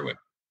side of the freeway.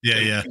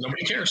 Yeah.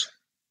 Nobody cares.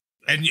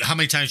 And how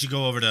many times you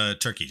go over to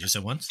Turkey? Just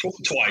at once?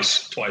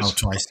 Twice. Oh,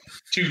 twice.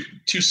 Two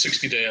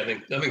 60-day. I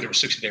think there were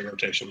 60-day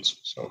rotations.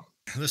 So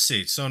let's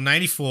see. So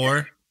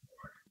 94.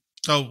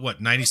 So what?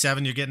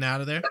 97? You're getting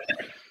out of there?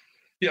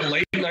 Yeah,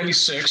 late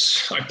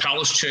 96. I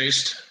palace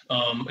chased,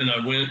 and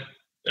I wanted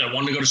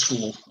to go to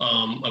school.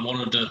 I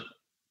wanted to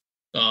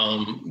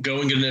go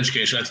and get an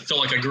education. I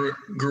felt like I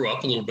grew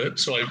up a little bit,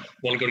 so I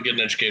wanted to go to get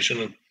an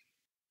education.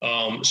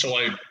 And so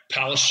I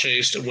palace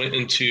chased and went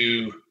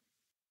into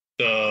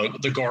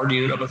the guard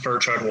unit up at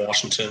Fairchild,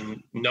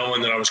 Washington,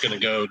 knowing that I was going to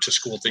go to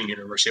school at the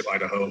University of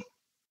Idaho,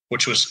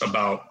 which was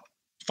about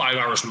 5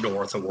 hours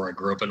north of where I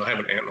grew up. And I have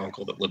an aunt and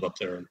uncle that live up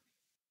there.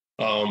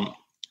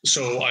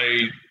 So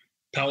I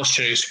palace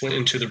chased, went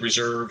into the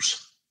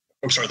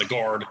the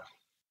guard,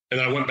 and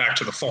then I went back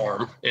to the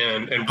farm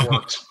and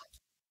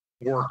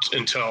worked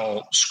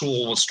until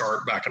school would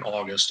start back in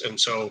August. And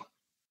so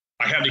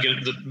I had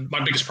to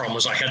my biggest problem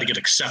was I had to get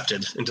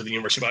accepted into the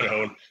University of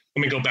Idaho. And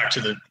let me go back to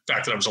the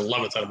fact that I was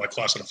 11th out of my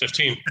class out of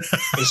 15.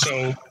 And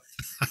so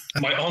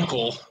my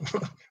uncle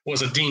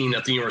was a dean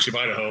at the University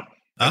of Idaho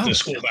at the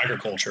School of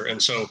Agriculture. And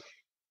so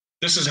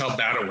this is how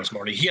bad it was,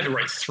 Marty. He had to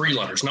write 3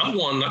 letters, not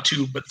 1, not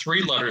 2, but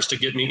 3 letters to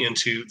get me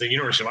into the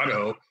University of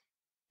Idaho,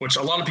 which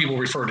a lot of people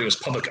refer to as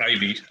public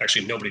Ivy.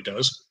 Actually, nobody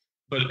does,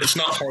 but it's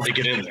not hard to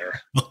get in there.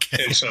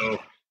 Okay. And so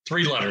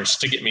 3 letters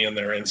to get me in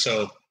there. And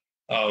so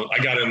I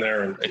got in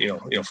there,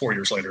 and 4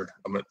 years later,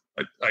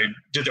 I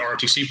did the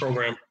R.O.T.C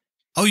program.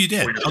 Oh, you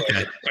did? Okay.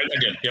 Later, I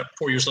did. Yep.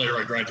 4 years later,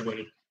 I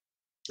graduated.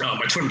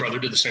 My twin brother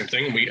did the same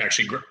thing, and we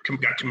actually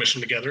got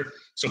commissioned together.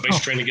 So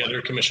basic training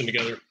together, commissioned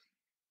together.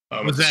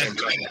 Was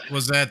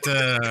that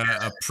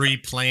a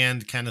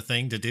pre-planned kind of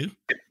thing to do?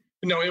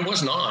 No, it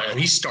was not. And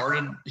he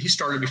started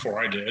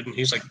before I did, and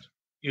he's like,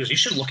 you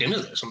should look into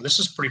this. I mean, this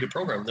is a pretty good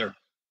program there.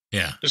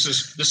 Yeah. This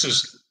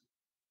is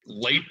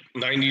late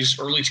 90s,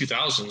 early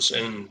 2000s,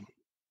 and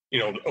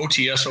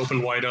OTS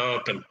opened wide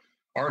up, and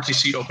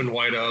R.O.T.C opened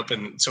wide up,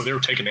 and so they were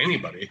taking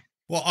anybody.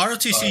 Well,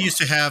 R.O.T.C used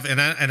to have, and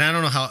I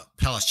don't know how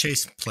Palace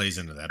Chase plays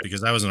into that,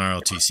 because I was an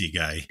R.O.T.C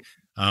guy.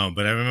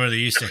 But I remember they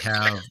used to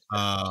have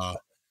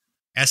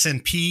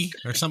SNP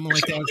or something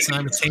like that,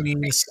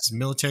 simultaneous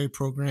military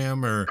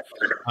program,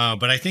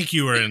 but I think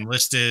you were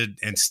enlisted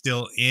and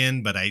still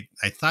in, but I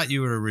thought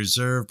you were a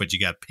reserve, but you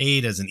got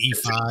paid as an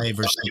E5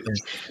 or something.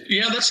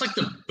 Yeah, that's like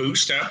the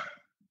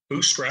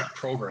bootstrap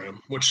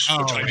program, which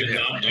I did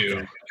not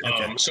do.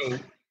 Okay. So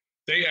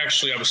they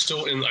actually, I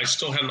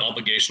still had an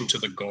obligation to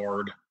the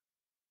Guard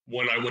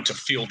when I went to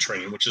field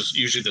training, which is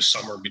usually the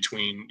summer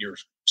between your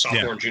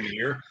sophomore and junior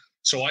year.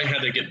 So I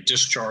had to get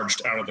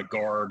discharged out of the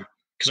Guard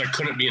because I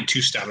couldn't be in two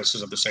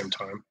statuses at the same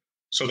time.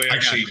 So they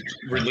actually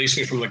released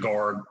me from the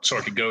Guard so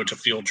I could go to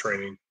field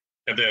training,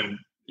 and then,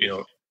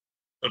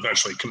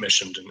 eventually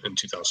commissioned in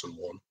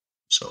 2001.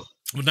 So,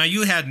 well, now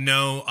you had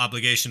no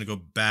obligation to go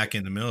back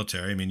in the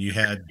military. I mean, you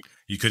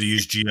could have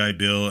used GI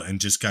Bill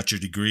and just got your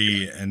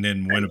degree and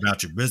then went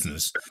about your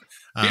business.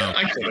 Yeah,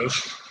 I could have.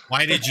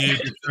 Why did you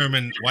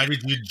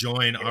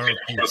join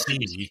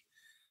R.O.T.C?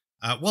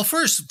 Well,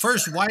 first,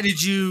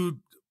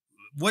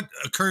 what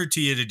occurred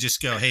to you to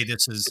just go, hey,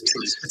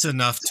 it's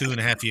enough,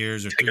 2.5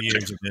 years or 3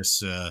 years of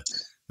this,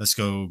 let's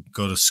go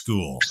to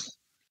school?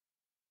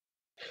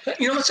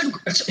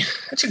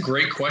 That's a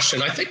great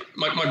question. I think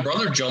my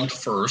brother jumped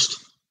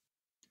first,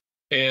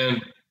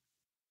 and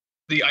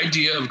the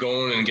idea of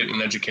going and getting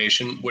an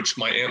education, which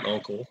my aunt and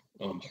uncle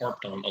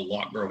harped on a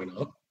lot growing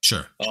up,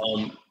 sure,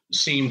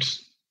 seemed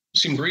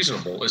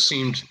reasonable. It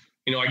seemed,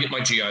 I get my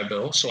GI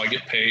Bill, so I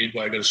get paid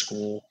when I go to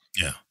school.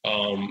 Yeah.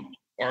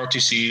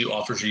 R.O.T.C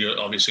offers you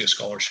obviously a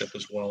scholarship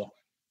as well,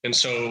 and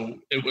so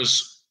it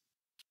was,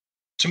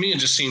 to me, it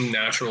just seemed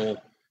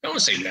natural. I don't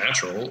want to say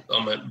natural,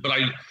 but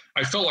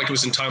I felt like it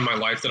was in time in my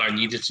life that I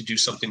needed to do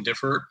something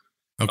different.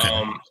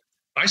 Okay.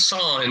 I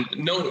saw, and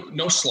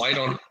no slight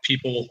on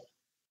people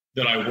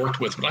that I worked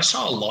with, but I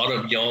saw a lot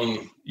of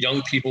young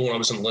people when I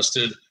was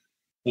enlisted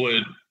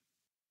would,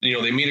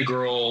 they meet a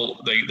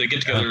girl, they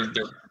get together,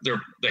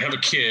 they have a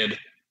kid,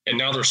 and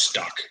now they're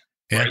stuck.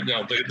 Yeah. Right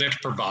now they have to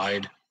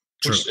provide.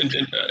 Which, and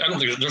I don't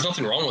think there's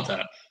nothing wrong with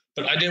that,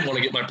 but I didn't want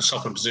to get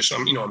myself in a position.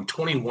 I'm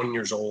 21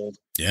 years old.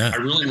 Yeah. I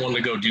really wanted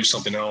to go do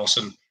something else,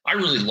 and I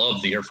really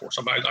loved the Air Force.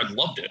 I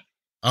loved it.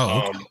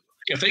 Oh. Okay.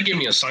 If they gave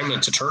me an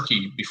assignment to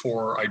Turkey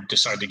before I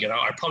decided to get out,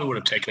 I probably would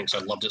have taken it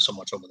because I loved it so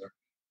much over there.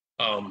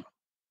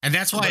 And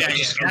that's why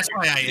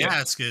I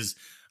ask is,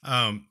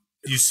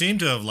 you seem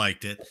to have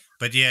liked it,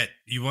 but yet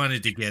you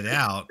wanted to get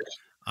out.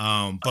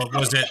 But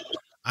was it,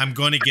 I'm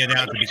going to get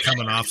out to become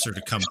an officer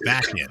to come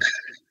back in?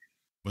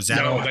 Was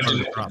that no?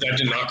 That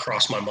did not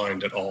cross my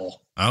mind at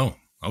all. Oh,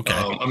 okay.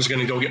 I was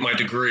going to go get my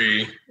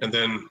degree, and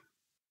then,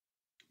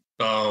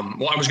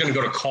 I was going to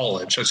go to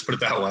college. Let's put it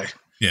that way.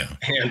 Yeah.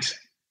 And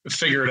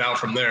figure it out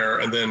from there.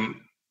 And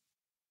then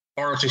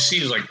R.O.T.C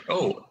is like,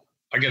 oh,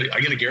 I get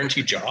a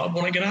guaranteed job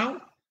when I get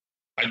out.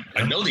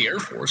 I know the Air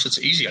Force. It's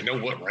easy. I know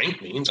what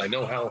rank means. I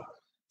know how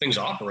things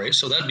operate.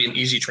 So that'd be an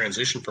easy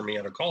transition for me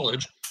out of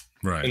college.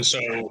 Right. And so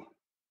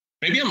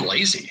maybe I'm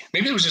lazy.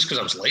 Maybe it was just because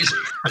I was lazy.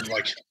 I'm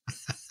like,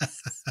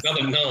 no,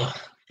 you're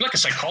like a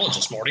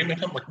psychologist, Marty.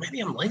 Maybe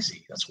I'm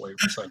lazy. That's why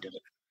I did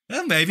it.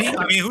 Well, maybe.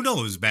 I mean, who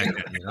knows back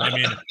then?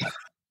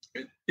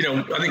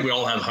 I think we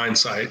all have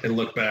hindsight and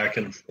look back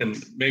and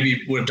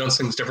maybe would have done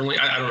things differently.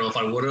 I don't know if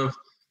I would have.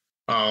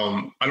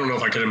 I don't know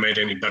if I could have made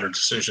any better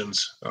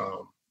decisions.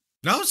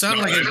 No, it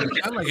sounded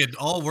like it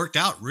all worked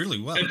out really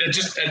well. I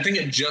think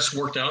it just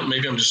worked out.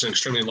 Maybe I'm just an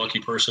extremely lucky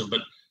person,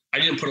 but I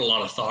didn't put a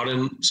lot of thought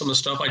in some of the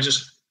stuff.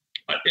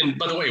 And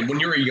by the way, when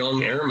you're a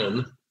young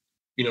airman,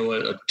 a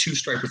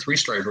 2-striper,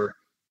 3-striper,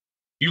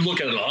 you look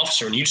at an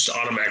officer and you just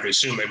automatically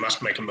assume they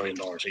must make $1 million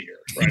a year,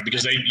 right?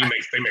 Because they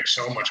make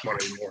so much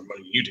money, more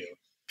money than you do.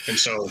 And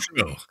so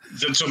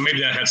maybe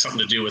that had something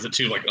to do with it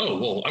too. Like, oh,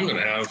 well, I'm going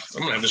to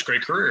have this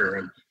great career,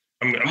 and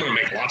I'm going to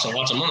make lots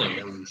of money.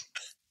 And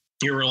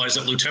you realize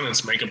that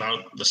lieutenants make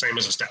about the same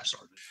as a staff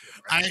sergeant.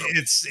 Right?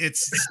 It's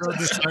so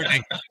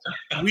disheartening.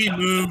 We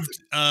moved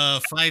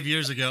 5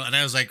 years ago, and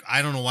I was like,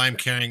 I don't know why I'm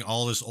carrying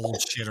all this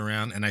old shit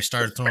around. And I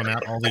started throwing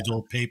out all these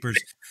old papers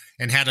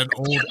and had an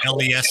old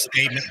LES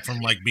statement from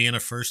like being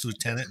a first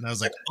lieutenant. And I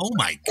was like, oh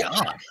my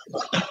God,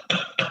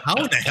 how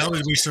the hell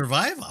did we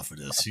survive off of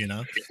this?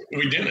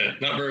 We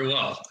didn't, not very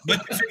well,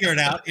 but figure it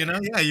out,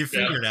 Yeah, you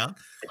figure it out.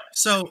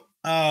 So,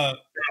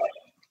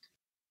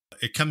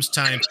 it comes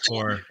time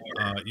for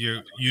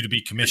you to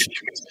be commissioned.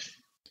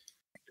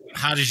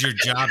 How does your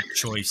job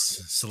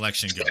choice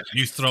selection go?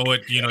 You throw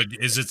it,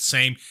 is it the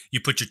same? You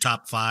put your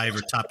top 5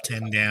 or top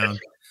 10 down,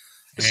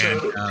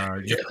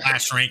 and your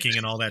class ranking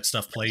and all that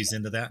stuff plays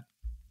into that?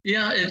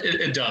 Yeah,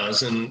 it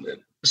does. And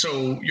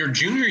so your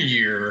junior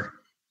year,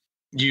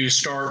 you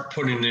start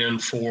putting in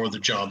for the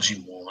jobs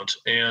you want.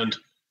 And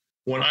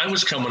when I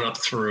was coming up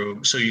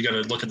through, so you got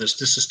to look at this.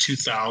 This is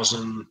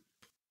 2000. It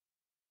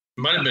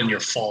might have been your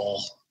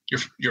fall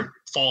of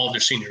your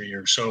senior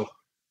year. So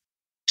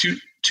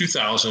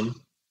 2000,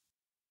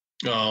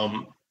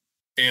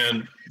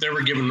 and they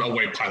were giving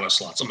away pilot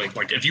slots. I mean,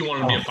 like if you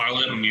wanted to be a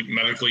pilot and you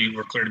medically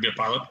were cleared to be a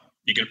pilot,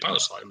 you get a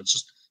pilot slot.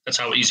 That's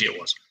how easy it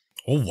was.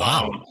 Oh,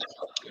 wow.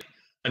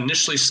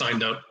 Initially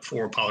signed up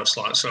for a pilot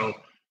slot. So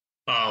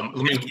Let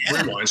me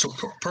rewind. So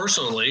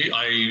personally,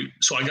 I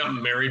got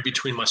married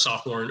between my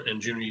sophomore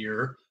and junior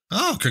year.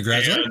 Oh,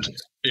 congratulations!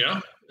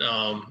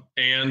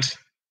 And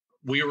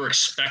we were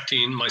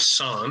expecting my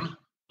son,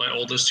 my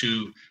oldest,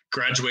 who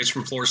graduates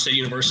from Florida State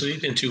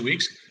University in 2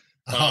 weeks.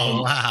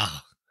 Oh, wow!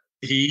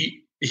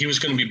 He was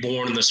going to be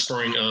born in the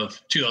spring of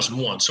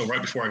 2001, so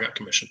right before I got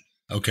commissioned.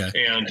 Okay.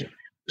 And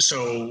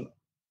so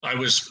I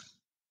want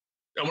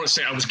to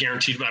say I was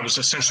guaranteed, but I was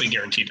essentially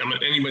guaranteed. I mean,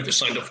 anybody that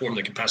signed up for him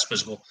that can pass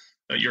physical,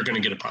 you're going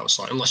to get a pilot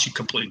slot, unless you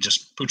completely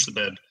just pooch the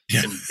bed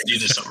and you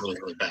did something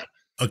really, really bad.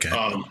 Okay.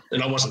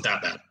 And I wasn't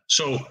that bad.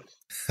 So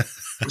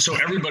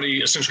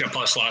everybody essentially got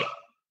pilot slot.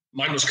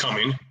 Mine was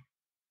coming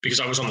because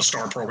I was on the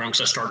STAR program,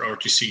 because I started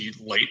R.O.T.C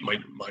late, my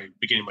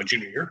beginning of my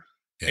junior year.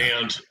 Yeah.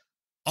 And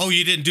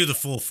you didn't do the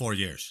full 4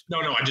 years? No,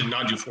 I did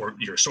not do 4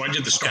 years. So I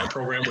did the STAR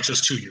program, which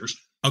is 2 years.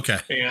 Okay.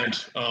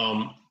 And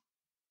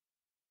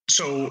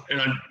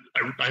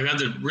I had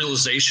the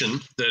realization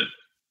that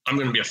I'm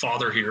going to be a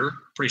father here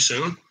pretty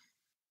soon.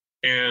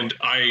 And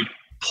I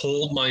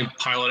pulled my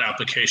pilot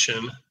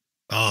application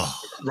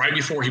right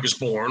before he was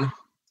born,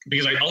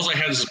 because all I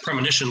had is a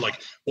premonition,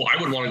 like, well, I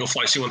would want to go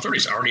fly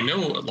C-130s. I already know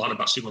a lot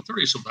about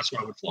C-130s, so that's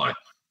why I would fly.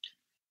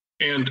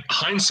 And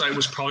hindsight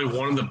was probably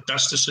one of the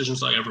best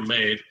decisions I ever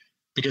made,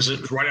 because it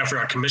was right after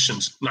our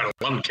commissions,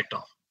 9/11 kicked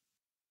off.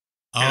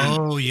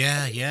 Oh,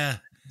 yeah.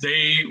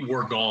 They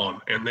were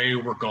gone, and they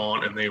were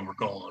gone, and they were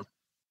gone.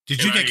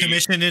 Did you get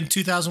commissioned in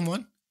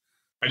 2001?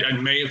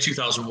 In May of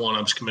 2001,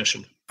 I was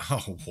commissioned.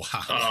 Oh,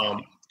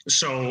 wow.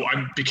 So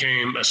I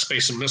became a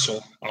space and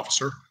missile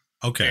officer.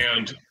 Okay.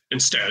 And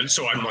instead,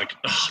 so I'm like,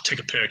 take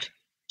a pick.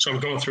 So I'm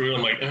going through,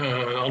 I'm like,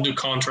 I'll do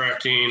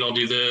contracting, I'll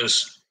do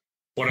this,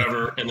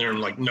 whatever. And they're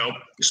like, nope,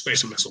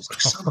 space and missiles.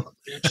 Like, son of a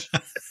bitch.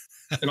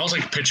 And all I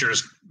could picture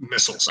is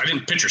missiles. I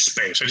didn't picture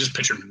space. I just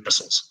pictured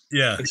missiles.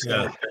 Yeah.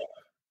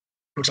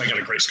 Which I got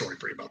a great story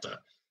for you about that.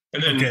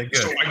 And then,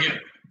 so I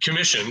get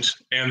commissioned,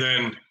 and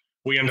then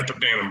we end up at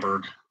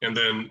Vandenberg. And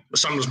then the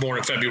son was born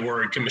in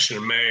February,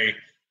 commissioned in May.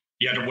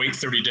 You had to wait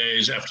 30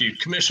 days after you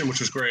commissioned, which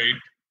was great.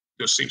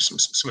 Go see some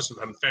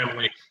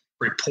family,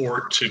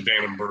 report to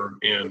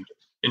Vandenberg in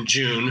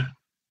June.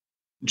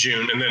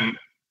 And then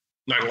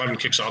 9/11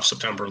 kicks off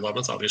September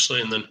 11th,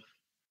 obviously. And then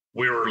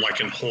we were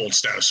like in hold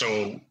status.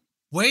 So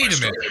wait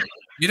a minute.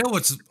 You know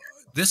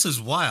this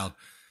is wild.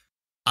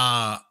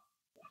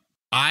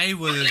 I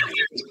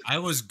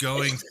was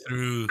going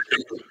through,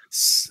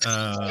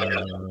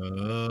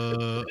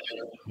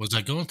 was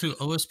I going through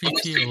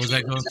OSPT, or was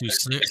I going through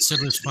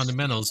Civilist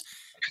Fundamentals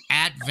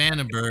at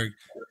Vandenberg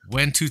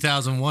when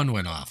 2001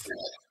 went off?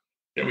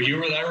 Yeah, well,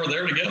 you and I were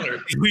there together.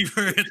 We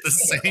were at the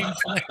same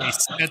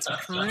place. That's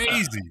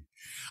crazy.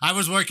 I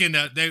was working,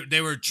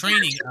 they were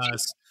training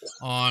us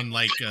on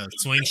like a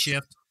swing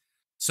shift.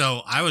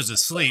 So I was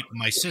asleep.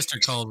 My sister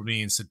called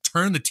me and said,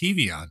 turn the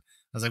TV on.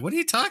 I was like, what are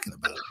you talking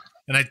about?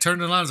 And I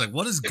turned it on. I was like,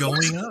 what is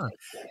going on?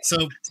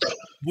 So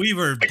we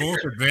were both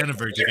at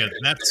Vandenberg together.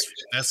 That's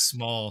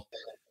small.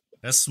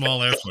 That's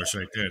small Air Force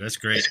right there. That's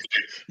great.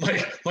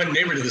 My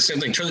neighbor did the same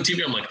thing. Turn the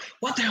TV on. I'm like,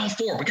 what the hell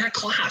for? We got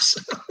class.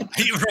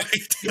 You're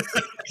right.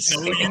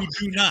 No, you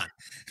do not.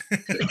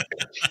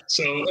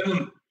 So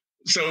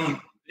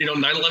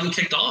 9/11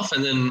 kicked off,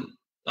 and then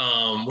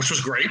which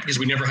was great because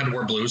we never had to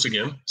wear blues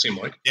again. Seemed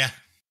like. Yeah.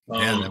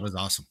 That was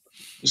awesome.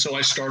 So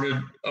I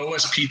started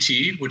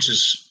OSPT, which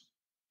is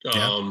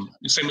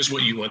same as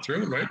what you went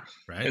through, right?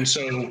 Right. And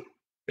so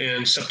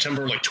in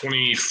September, like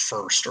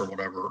 21st or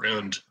whatever,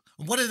 and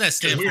what did that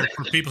stand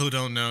for people who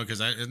don't know?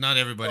 Because not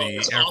everybody.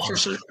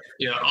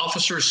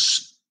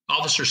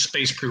 Officer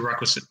Space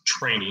Prerequisite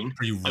Training.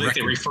 I think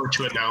they refer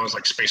to it now as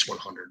like Space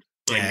 100.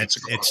 Yeah,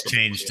 it's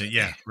changed to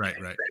right.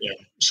 Yeah.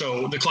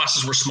 So the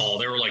classes were small.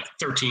 They were like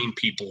 13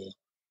 people,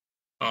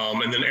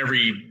 and then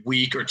every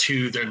week or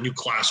two, their new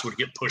class would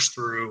get pushed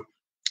through,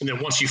 and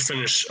then once you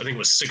finish, I think it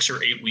was 6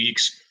 or 8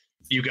 weeks,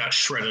 you got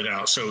shredded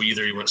out. So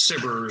either you went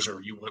SIBRs,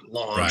 or you went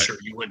launch, or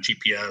you went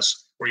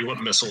GPS, or you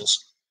went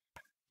missiles.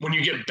 When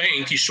you get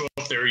banked, you show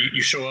up there,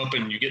 you show up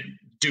and you get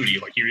duty.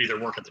 Like you either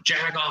work at the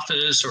JAG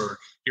office, or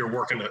you're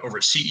working over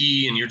at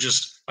CE, and you're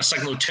just a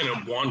second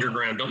lieutenant wandering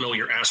around, don't know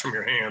your ass from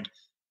your hand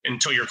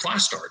until your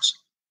class starts.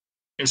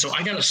 And so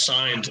I got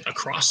assigned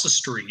across the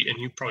street, and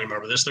you probably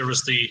remember this. There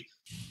was the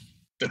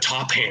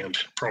top hand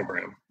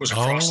program was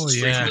across the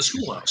street from the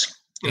schoolhouse.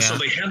 And so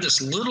they had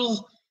this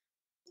little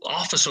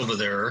office over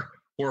there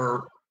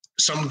where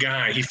some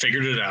guy, he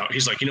figured it out.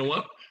 He's like, you know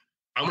what?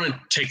 I'm going to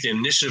take the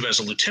initiative as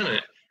a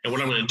lieutenant. And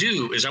what I'm going to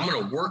do is I'm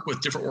going to work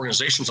with different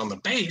organizations on the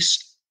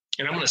base,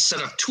 and I'm going to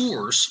set up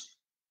tours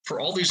for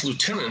all these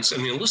lieutenants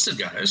and the enlisted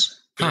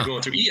guys that are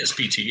going through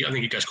ESPT. I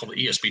think you guys called it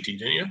ESPT,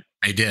 didn't you?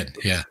 I did.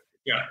 Yeah.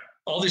 Yeah.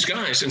 All these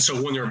guys. And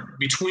so when they're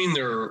between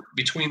their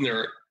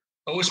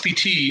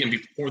OSPT and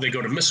before they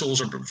go to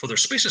missiles or before their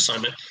space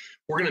assignment,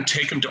 we're going to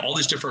take them to all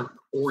these different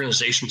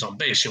organizations on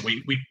base. And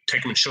we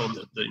take them and show them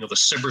the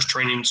SIBRs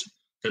trainings,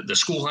 the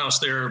schoolhouse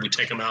there. We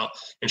take them out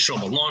and show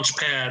them a launch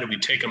pad, and we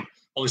take them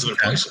all these other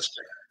places.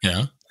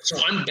 Yeah. So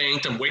I'm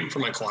banked. I'm waiting for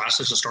my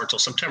classes to start till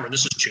September.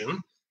 This is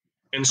June.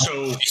 And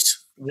so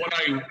what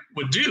I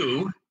would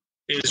do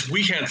is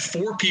we had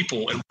 4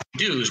 people, and what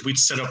we'd do is we'd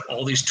set up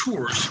all these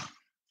tours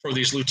for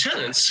these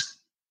lieutenants,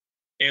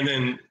 and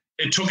then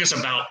it took us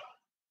about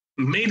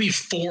maybe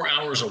 4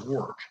 hours of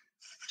work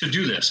to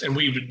do this. And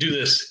we would do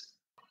this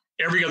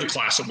every other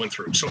class that went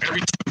through. So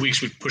every 2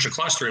 weeks we'd push a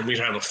class through and we'd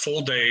have a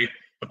full day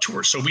of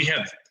tours. So we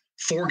had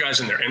 4 guys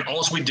in there, and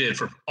all we did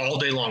for all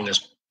day long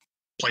is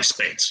play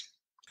spades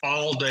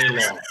all day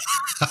long.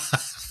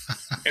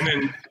 And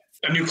then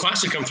a new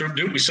class would come through.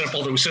 We set up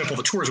all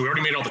the tours. We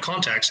already made all the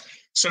contacts,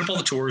 set up all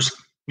the tours.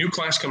 New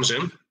class comes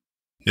in.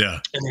 Yeah.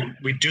 And then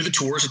we do the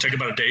tours. It take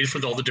about a day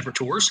for all the different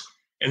tours.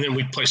 And then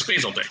we'd play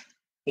spades all day.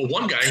 Well,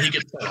 one guy, he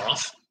gets sent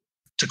off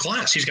to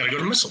class. He's got to go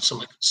to missiles. So I'm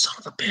like, son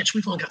of a bitch,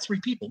 we've only got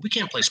 3 people. We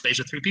can't play spades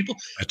with 3 people.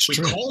 That's we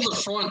true. Called the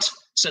front,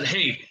 said,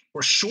 hey,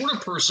 we're short a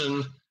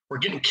person. We're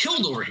getting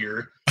killed over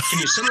here. Can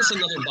you send us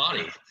another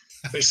body?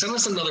 They sent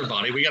us another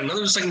body. We got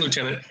another second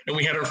lieutenant, and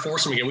we had to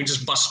force him again. We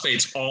just bust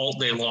spades all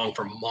day long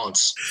for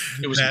months.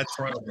 It was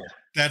incredible.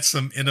 That's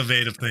some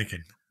innovative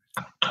thinking.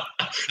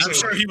 I'm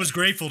sure he was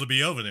grateful to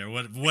be over there.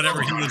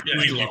 Whatever he was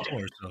doing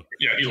before. So.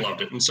 Yeah, he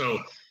loved it. And so,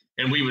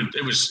 and we would.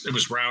 It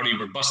was rowdy.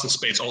 We're busting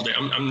spades all day.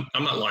 I'm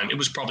not lying. It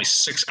was probably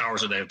 6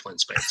 hours a day of playing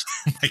spades.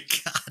 Oh my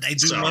God, I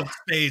do love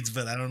spades,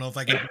 but I don't know if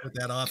I can do it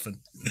that often.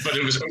 But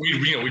it was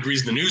we'd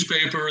read the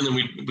newspaper, and then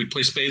we'd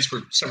play spades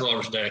for several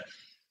hours a day.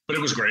 But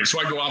it was great. So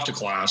I go off to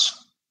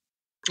class,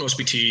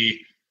 OSBT.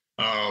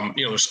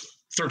 There's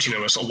 13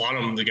 of us. A lot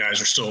of them, the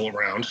guys are still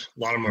around. A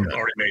lot of them are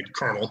already made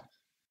colonel.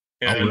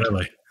 And,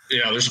 really?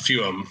 Yeah, there's a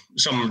few of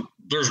them.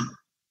 There's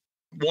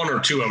 1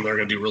 or 2 of them that are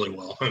going to do really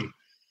well. And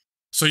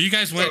so you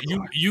guys went.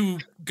 You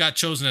got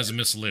chosen as a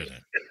missile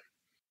lieutenant.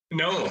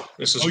 No,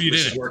 this is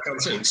where it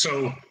comes in.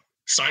 So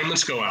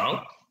assignments go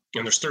out,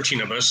 and there's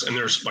 13 of us, and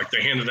there's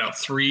they handed out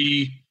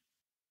 3.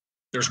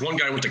 There's 1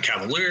 guy went to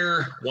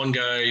Cavalier,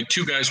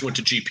 2 guys went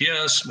to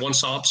GPS, 1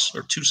 SOPS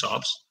or 2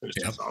 SOPS.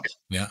 Yeah. 2 SOPS.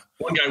 Yeah.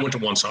 1 guy went to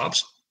 1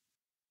 SOPS,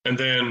 and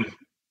then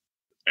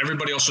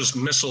everybody else was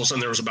missiles.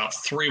 And there was about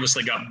 3 of us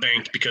that got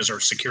banked because our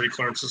security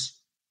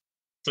clearances,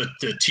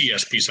 the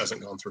TS piece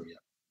hasn't gone through yet.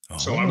 Oh.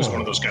 So I was one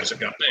of those guys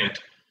that got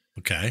banked.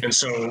 Okay. And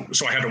so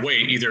I had to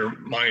wait. Either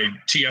my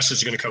TS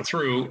is going to come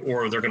through,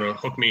 or they're going to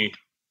hook me.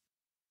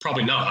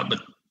 Probably not,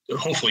 but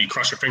hopefully,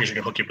 cross your fingers, you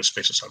can hook you up with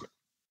space assignment.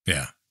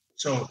 Yeah.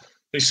 So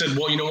they said,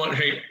 well, you know what?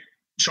 Hey,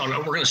 Sean,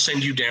 we're going to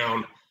send you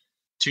down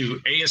to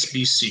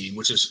ASBC,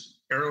 which is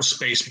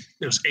Aerospace.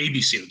 It was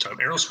ABC at the time,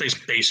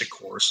 Aerospace Basic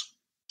Course,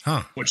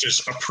 which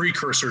is a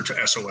precursor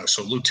to SOS.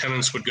 So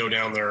lieutenants would go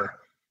down there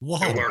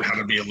and learn how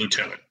to be a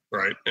lieutenant,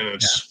 right? And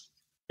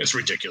it's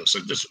ridiculous.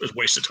 It's a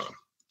waste of time.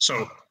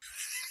 So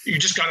you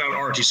just got out of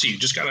R.O.T.C, you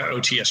just got out of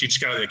OTS, you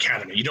just got out of the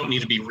academy. You don't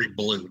need to be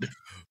re-blued.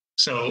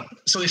 So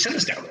they sent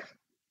us down there,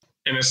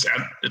 and it's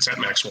at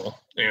Maxwell,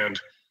 and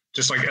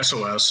just like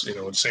SOS,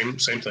 same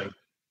thing.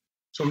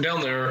 So I'm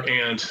down there,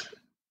 and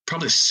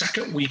probably the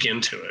second week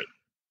into it,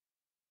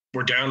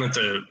 we're down at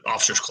the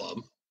officers club.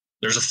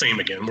 There's a theme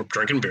again. We're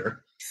drinking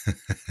beer.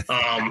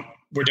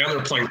 We're down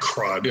there playing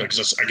crud,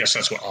 because I guess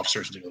that's what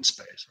officers do in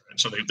space, right?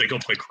 So they go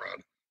play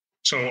crud.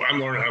 So I'm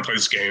learning how to play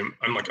this game.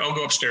 I'm like, I'll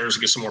go upstairs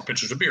and get some more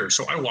pitchers of beer.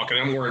 So I walk in.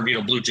 I'm wearing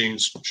blue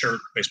jeans, shirt,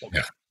 baseball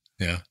cap.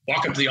 Yeah.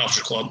 Walk up to the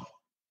officers club,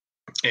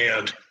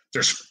 and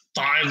there's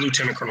 5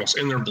 lieutenant colonels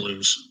in their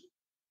blues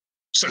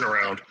sitting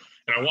around.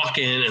 And I walk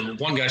in, and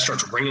one guy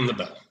starts ringing the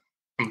bell.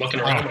 I'm looking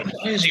around. I'm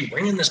like, why is he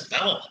ringing this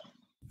bell?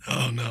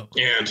 Oh, no.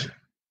 And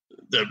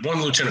the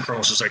one lieutenant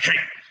colonel is like, hey,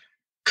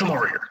 come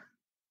over here.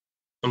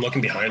 I'm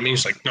looking behind me.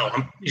 He's like, no,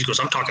 he goes,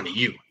 I'm talking to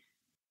you.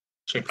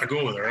 So I go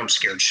over there. I'm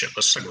scared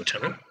shitless, second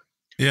lieutenant.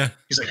 Yeah.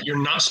 He's like,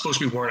 you're not supposed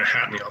to be wearing a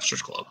hat in the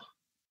officers club.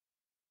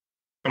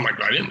 I'm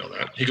like, I didn't know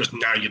that. He goes,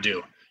 now you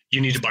do.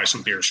 You need to buy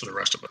some beers for the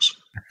rest of us.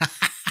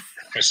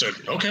 I said,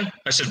 okay.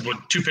 I said, would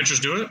 2 pitchers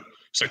do it?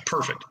 He's like,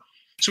 perfect.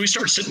 So he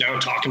starts sitting down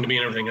and talking to me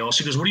and everything else.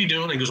 He goes, what are you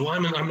doing? He goes, well,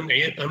 I'm an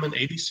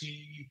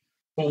ABC.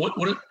 Well,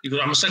 what? He goes,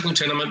 I'm a second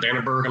lieutenant. I'm at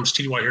Vandenberg. I'm just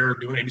TDY here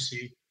doing ABC.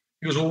 He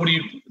goes, well, what do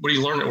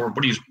you learn? Or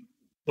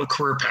what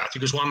career path? He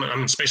goes, well,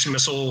 I'm in space and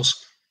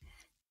missiles.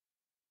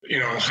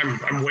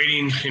 I'm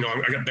waiting.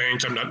 I got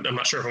banked. I'm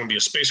not sure if I'm going to be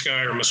a space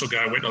guy or a missile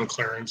guy waiting on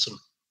clearance. And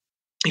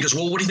he goes,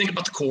 well, what do you think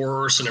about the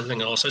course and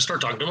everything else? I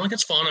start talking to him like,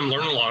 it's fun. I'm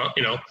learning a lot,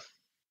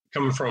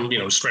 coming from,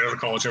 straight out of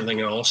college and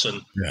everything else.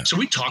 And so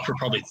we talked for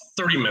probably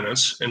 30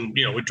 minutes, and,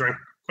 we drank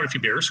quite a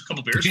few beers, a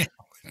couple beers. Yeah.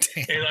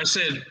 And I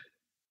said,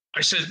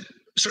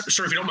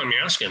 sir, if you don't mind me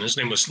asking, his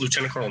name was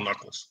Lieutenant Colonel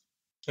Knuckles.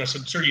 And I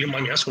said, sir, you don't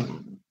mind me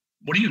asking,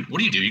 what do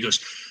you do? He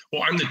goes,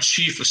 well, I'm the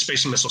chief of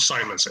space and missile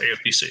assignments at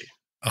AFBC.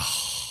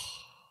 Oh,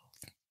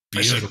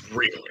 I said,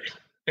 really?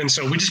 And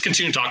so we just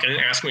continued talking. He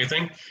didn't ask me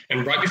anything.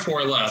 And right before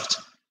I left,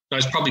 I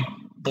was probably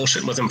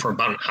bullshitting with him for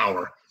about an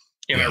hour.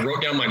 And I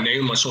wrote down my name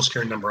and my social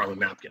security number on a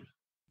napkin.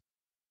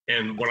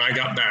 And when I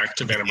got back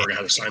to Vandenberg, I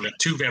had assignment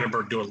to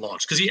Vandenberg doing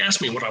launch. Because he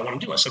asked me what I want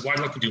to do. I said, well, I'd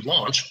like to do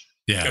launch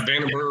at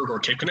Vandenberg or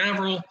Cape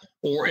Canaveral.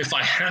 Or if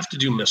I have to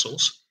do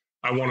missiles,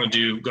 I want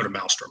to go to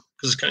Maelstrom,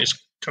 because it's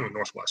kind of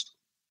northwest.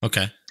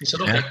 Okay. He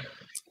said, okay.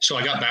 So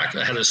I got back.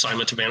 I had an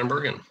assignment to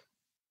Vandenberg, and the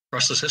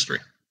rest is history.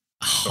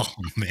 Oh,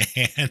 man.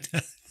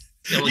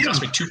 It only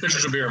cost me 2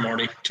 pitchers of beer,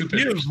 Marty. 2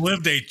 pitchers. You have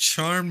lived a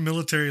charmed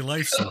military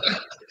lifestyle.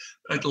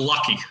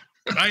 Lucky.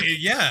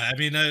 I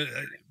mean,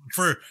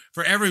 for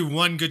every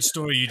one good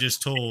story you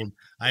just told,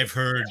 I've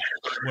heard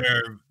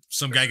where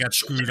some guy got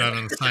screwed on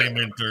an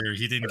assignment or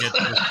he didn't get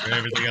this or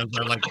everything else.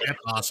 I'm like, that's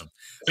awesome.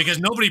 Because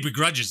nobody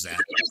begrudges that.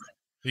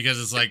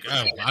 Because it's like,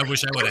 oh, I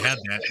wish I would have had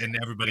that, and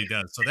everybody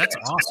does. So that's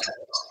awesome.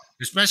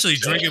 Especially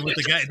drinking with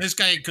the guy. This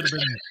guy could have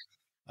been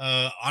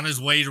on his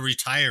way to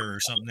retire or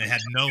something. They had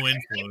no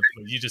influence,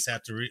 but you just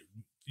have to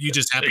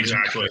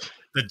exactly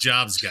the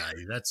jobs guy.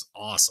 That's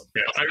awesome.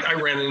 Yeah, I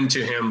ran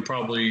into him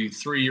probably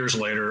 3 years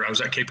later. I was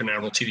at Cape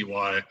Canaveral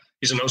TDY.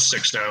 He's an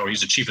 06 now.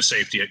 He's the chief of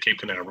safety at Cape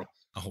Canaveral.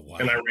 Oh, wow.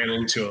 And I ran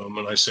into him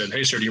and I said,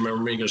 "Hey, sir, do you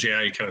remember me?" He goes,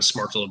 "Yeah." He kind of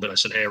smirked a little bit. I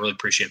said, "Hey, I really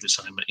appreciate the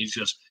assignment." He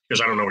goes,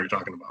 "I don't know what you're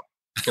talking about."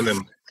 And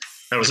then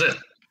that was it.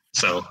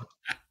 So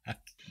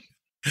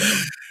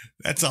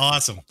that's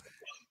awesome.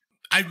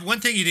 One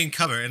thing you didn't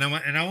cover, and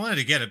I wanted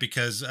to get it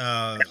because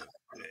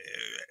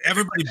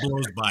everybody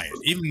blows by it,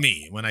 even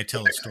me, when I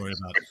tell a story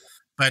about it.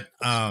 But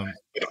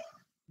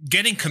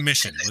getting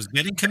commissioned, was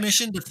getting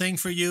commissioned a thing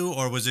for you,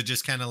 or was it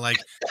just kind of like,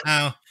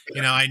 oh,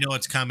 I know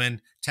it's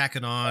coming, tack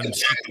it on,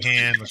 shake the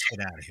hand, let's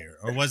get out of here?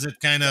 Or was it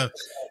did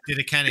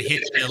it kind of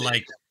hit you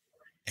like,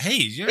 hey,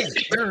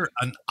 you're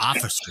an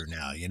officer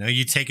now,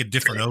 you take a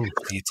different oath,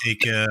 you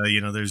take,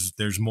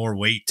 there's more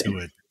weight to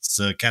it. It's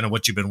kind of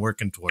what you've been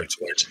working towards.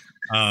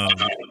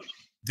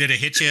 Did it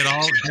hit you at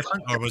all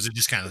different, or was it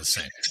just kind of the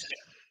same?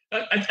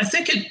 I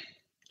think it.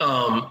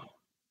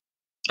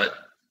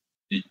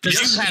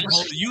 Because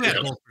you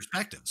had both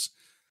perspectives,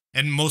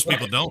 and most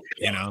people don't.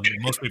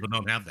 Most people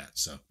don't have that.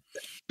 So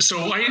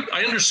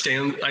I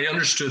understand. I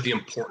understood the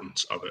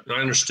importance of it, and I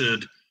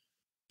understood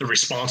the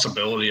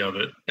responsibility of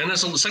it. And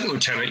as a second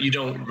lieutenant, you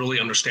don't really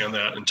understand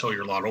that until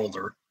you're a lot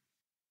older.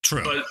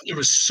 True. But it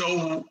was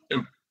so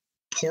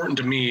important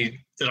to me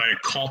that I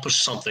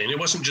accomplished something. It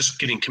wasn't just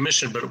getting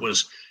commissioned, but it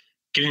was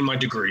getting my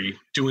degree,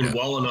 doing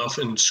well enough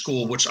in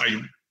school, which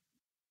I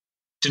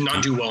did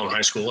not do well in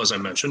high school, as I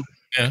mentioned.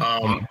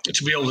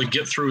 To be able to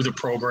get through the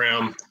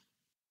program,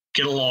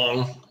 get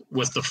along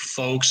with the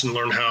folks and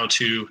learn how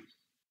to,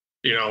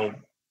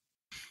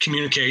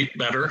 communicate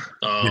better.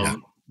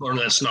 Learn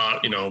that's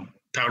not,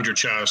 pound your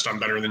chest, I'm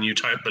better than you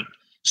type, but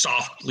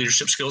soft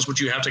leadership skills, which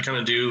you have to kind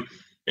of do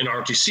in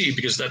R.O.T.C.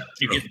 because that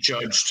you get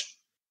judged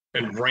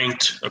and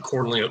ranked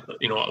accordingly,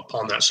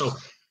 upon that. So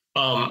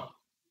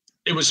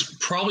it was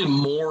probably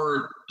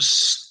more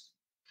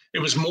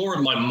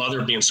my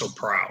mother being so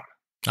proud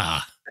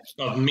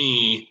of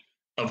me,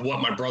 of what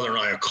my brother and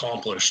I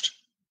accomplished.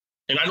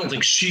 And I don't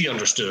think she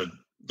understood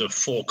the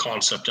full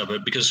concept of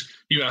it, because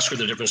you ask her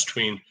the difference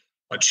between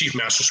a chief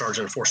master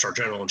sergeant and a 4-star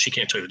general, and she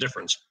can't tell you the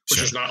difference,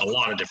 which is not a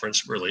lot of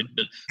difference really,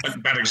 but a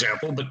bad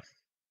example, but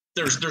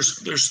there's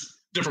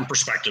different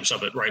perspectives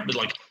of it, right? But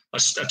like a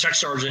tech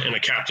sergeant and a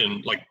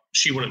captain, like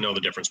she wouldn't know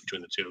the difference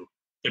between the two.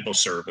 They both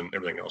serve and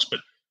everything else, but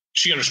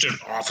she understood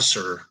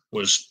officer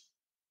was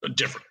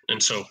different.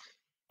 And so,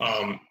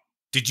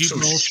 did you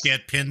both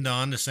get pinned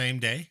on the same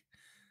day?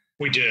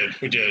 We did.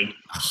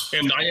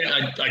 And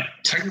I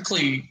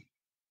technically,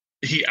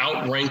 he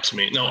outranked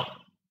me. Now,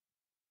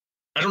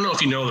 I don't know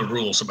if you know the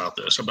rules about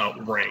this,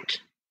 about rank,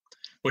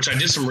 which I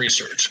did some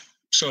research.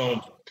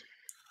 So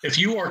if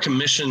you are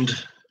commissioned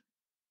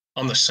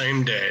on the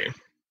same day,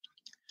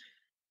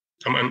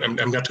 I'm going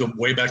to have to go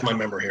way back in my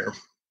memory here.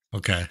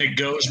 Okay. It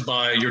goes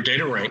by your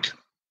date of rank.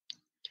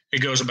 It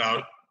goes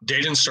about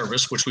date in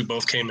service, which we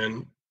both came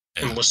in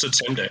enlisted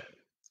same day.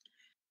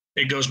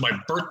 It goes by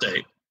birth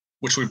date,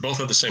 which we both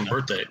had the same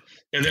birth date.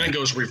 And then it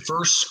goes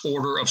reverse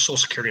order of social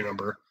security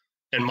number.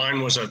 And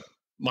mine was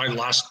my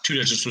last 2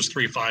 digits was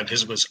 35.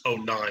 His was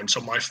 09.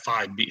 So my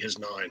 5 beat his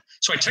 9.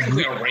 So I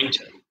technically outranked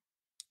him.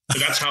 So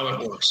that's how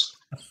it works.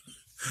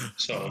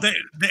 So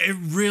it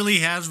really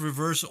has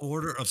reverse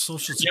order of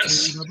social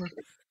security number?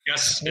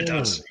 Yes, it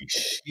does.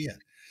 Shit.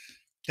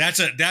 That's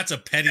a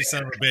petty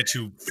son of a bitch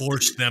who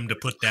forced them to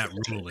put that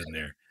rule in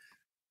there.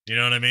 You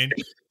know what I mean?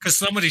 Because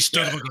somebody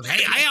stood up and goes,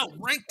 "Hey, I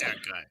outranked that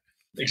guy."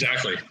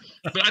 Exactly.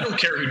 But I don't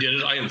care who did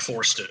it. I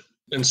enforced it.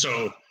 And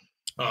so,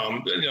 it's my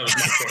point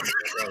with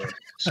my brother.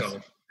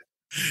 So,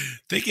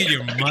 think of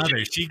your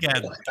mother. She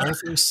got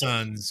both her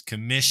sons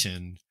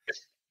commissioned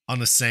on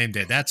the same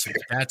day. That's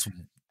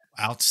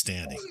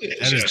outstanding.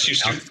 That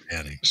is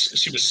outstanding.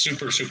 She was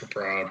super, super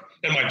proud.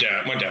 And my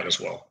dad as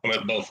well. I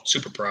mean, both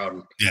super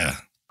proud. Yeah.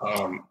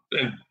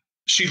 And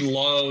she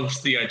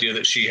loved the idea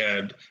that she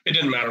had, it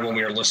didn't matter when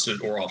we were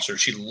enlisted or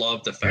officers. She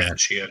loved the fact that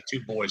she had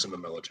 2 boys in the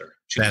military.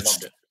 She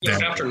loved it.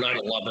 After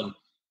 9/11,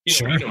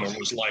 we know what it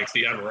was like,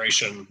 the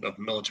admiration of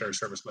military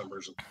service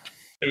members.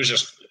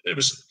 It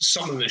was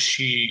something that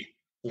she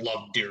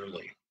loved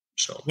dearly.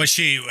 So, well,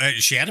 she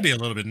had to be a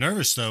little bit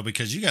nervous though,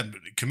 because you got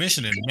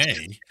commissioned in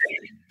May,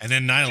 and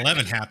then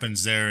 9/11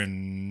 happens there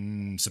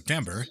in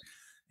September,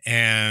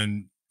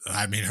 and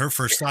I mean, her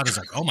first thought is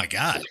like, oh my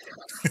God.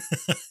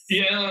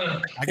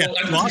 Yeah. I got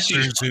two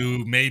officers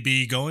who may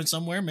be going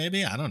somewhere,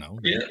 maybe. I don't know.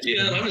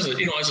 Yeah. I was,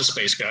 as a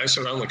space guy,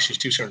 so I don't think she's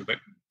too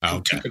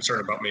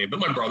concerned about me. But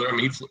my brother, I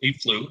mean, he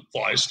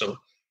flies still.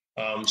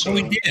 So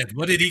he did.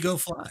 What did he go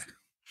fly?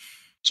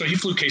 So he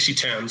flew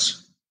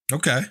KC-10s.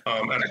 Okay.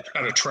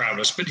 Out of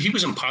Travis, but he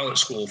was in pilot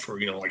school for,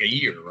 like a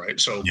year, right?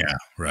 So yeah,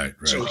 right.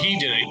 So he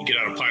didn't get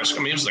out of pilot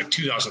school. I mean, it was like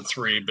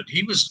 2003, but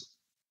he was,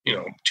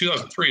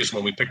 2003 is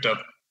when we picked up.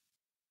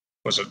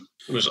 It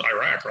was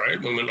Iraq,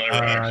 right? When we went to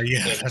Iraq.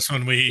 That's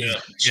when we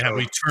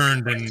we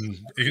turned and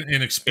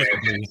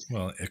inexplicably,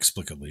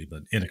 explicably,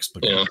 but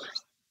inexplicably.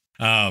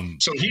 Yeah.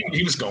 So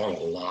he was gone a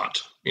lot,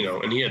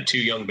 and he had two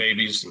young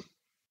babies, and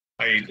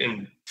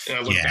I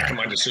look back at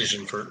my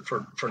decision for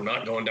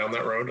not going down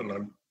that road, and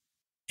I'm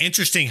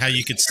interesting how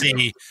you could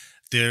see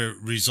the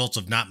results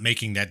of not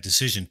making that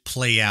decision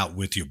play out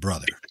with your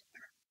brother.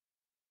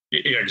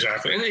 Yeah,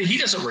 exactly. And he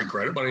doesn't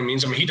regret it by any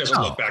means. I mean, he doesn't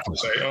look back and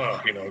say,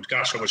 oh,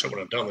 gosh, I wish I would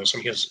have done this. I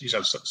mean, he's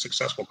had a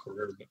successful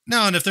career. But,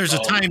 no, and if there's a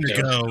time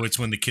to go, it's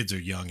when the kids are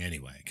young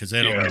anyway, because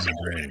they don't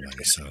remember anyway.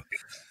 So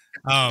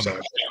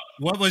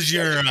what was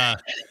your,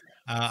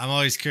 I'm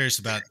always curious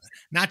about,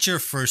 not your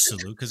first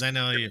salute, because I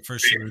know your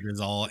first salute is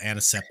all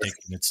antiseptic,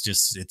 and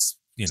it's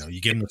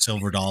you give them the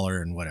silver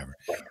dollar and whatever.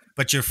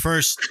 But your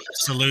first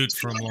salute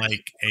from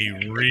like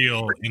a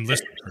real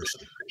enlisted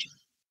person,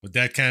 was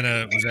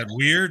that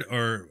weird,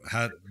 or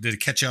how did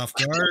it catch you off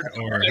guard,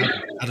 or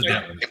how did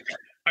that work?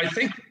 I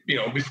think,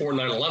 before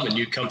 9/11,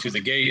 you'd come through the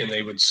gate and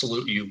they would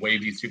salute you,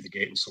 wave you through the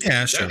gate and salute.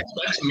 Yeah, sure.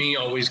 That to me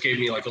always gave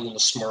me like a little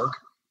smirk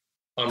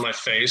on my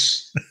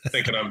face,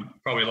 thinking I'm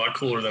probably a lot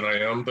cooler than I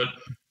am. But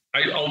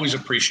I always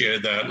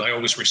appreciated that, and I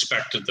always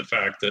respected the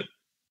fact that,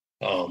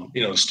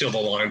 steal the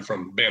line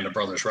from Band of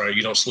Brothers, right?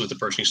 You don't salute the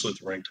person, you salute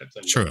the rank type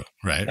thing. True,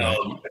 right. I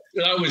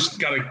always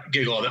got a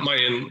giggle on that.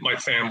 My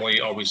family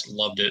always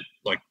loved it.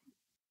 Like,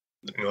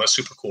 that's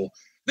super cool.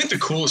 I think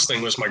the coolest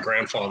thing was my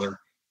grandfather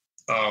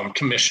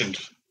commissioned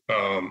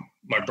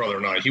my brother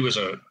and I. He was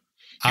a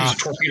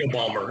torpedo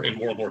bomber in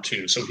World War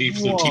II, so he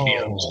flew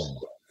TBMs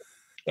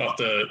off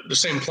the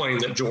same plane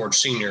that George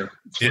Sr.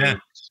 flew.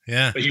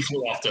 Yeah. But he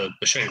flew off the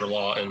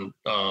Shangri-La, and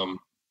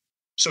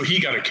so he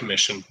got a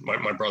commission,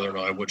 my brother and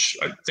I, which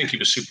I think he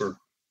was super,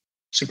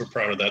 super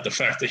proud of that. The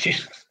fact that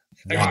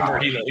I remember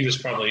he was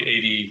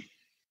probably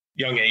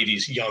young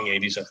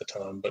 80s at the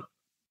time, but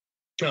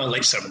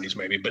late 70s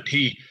maybe. But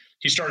he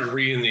started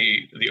reading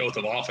the oath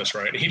of office,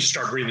 right? And he just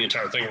started reading the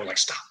entire thing. We're like,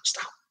 stop.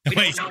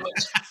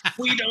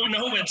 We don't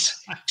know it.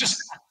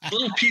 Just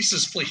little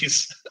pieces,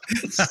 please.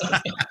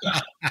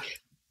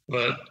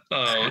 But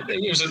I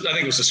think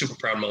it was a super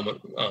proud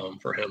moment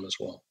for him as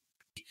well.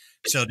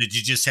 So did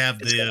you just have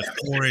the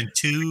 4 and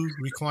 2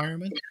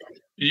 requirement?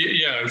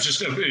 Yeah, it was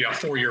just a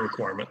 4-year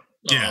requirement.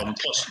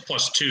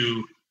 Plus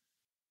 2.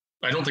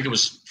 I don't think it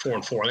was 4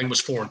 and 4. I think it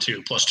was 4 and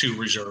 2 plus 2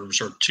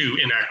 reserves, or 2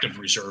 inactive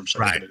reserves.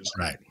 Right.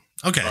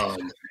 Okay.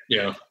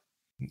 Yeah.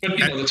 But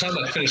the time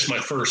I finished my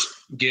first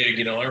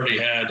gig, I already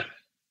had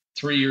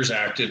 3 years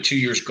active, 2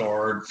 years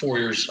guard, 4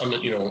 years. I'm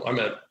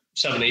at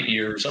 7-8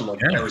 years. I'm like,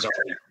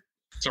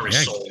 it's already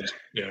sold.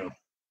 Yeah.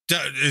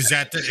 Is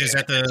that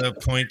the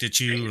point that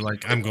you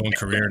like, I'm going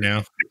career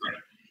now?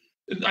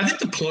 I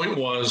think the point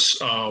was,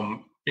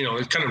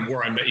 it's kind of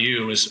where I met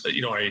you is,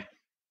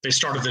 they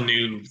started the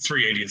new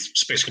 380th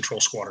Space Control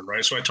Squadron,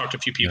 right? So I talked to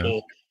a few people.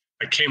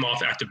 Yeah. I came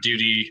off active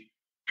duty.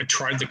 I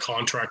tried the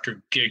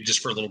contractor gig just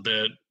for a little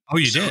bit. Oh,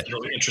 you did?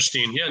 Really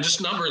interesting. Yeah,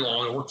 just not very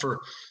long. I worked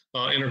for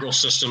Integral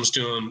Systems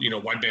doing,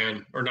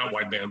 wideband, or not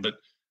wideband, but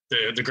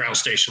the ground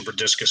station for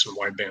Discus and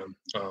wideband,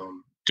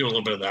 doing a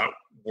little bit of that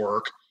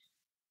work,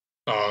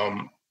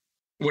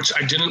 which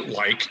I didn't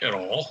like at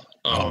all,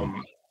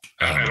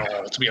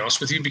 to be honest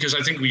with you, because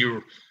I think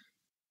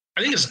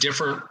it's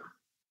different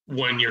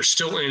when you're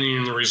still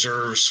in the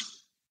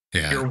reserves.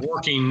 Yeah. You're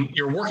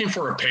working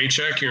for a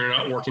paycheck. You're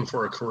not working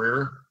for a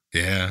career.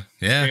 Yeah.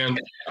 Yeah.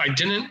 And I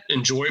didn't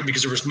enjoy it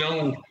because there was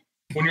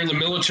when you're in the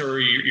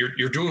military,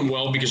 you're doing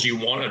well because you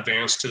want to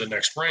advance to the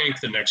next rank,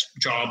 the next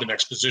job, the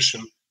next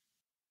position,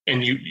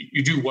 and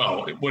you do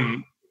well.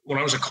 When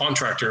I was a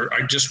contractor,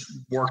 I just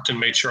worked and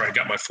made sure I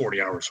got my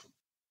 40 hours.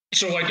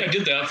 So I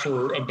did that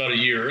for about a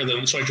year, and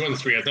then so I joined the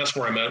 3F. That's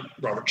where I met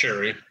Robert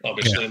Cherry,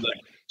 obviously. Yeah.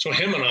 So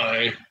him and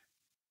I've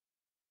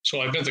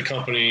been at the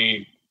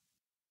company.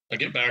 I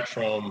get back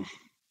from,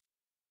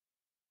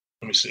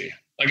 let me see.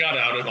 I got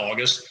out in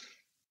August.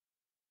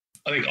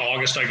 I think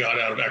August I got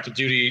out of active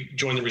duty,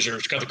 joined the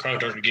reserves, got the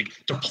contractor gig,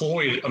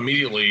 deployed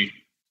immediately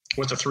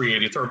with the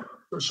 380th.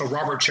 So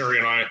Robert Cherry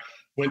and I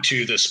went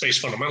to the Space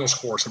Fundamentals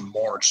course in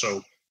March.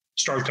 So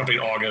started the company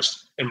in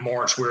August. In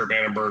March, we were at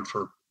Vandenberg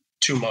for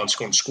 2 months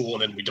going to school,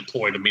 and then we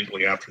deployed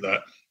immediately after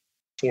that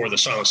for the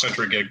Silent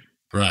Sentry gig.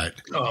 Right.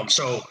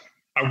 So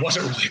I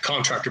wasn't really a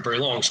contractor very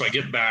long. So I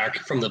get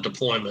back from the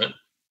deployment.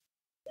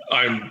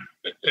 I'm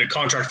a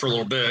contract for a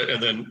little bit,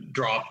 and then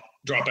Drop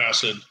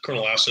Acid,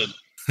 Colonel Acid,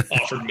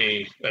 offered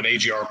me an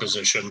AGR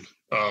position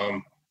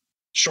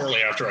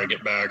shortly after I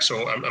get back.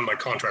 So my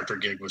contractor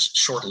gig was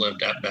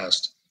short-lived at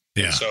best.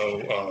 Yeah. And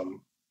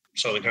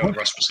so the kind of the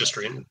rest was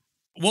history.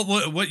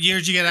 What year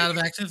did you get out of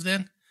active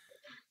then?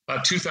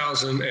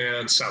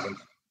 2007.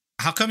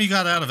 How come you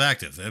got out of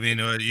active? I mean,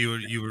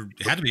 you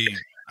had to be.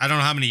 I don't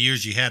know how many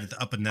years you had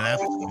up in that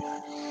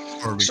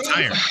or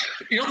retire.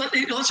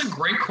 So, that's a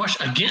great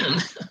question.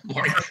 Again,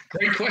 Mark,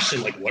 great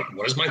question. Like, what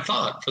is my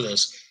thought for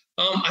this?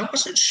 I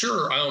wasn't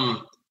sure.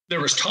 There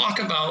was talk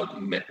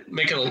about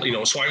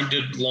making so I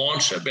did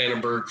launch at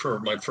Vandenberg for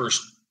my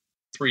first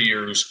 3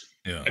 years.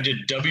 Yeah. I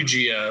did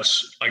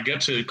WGS. I get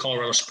to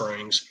Colorado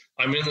Springs.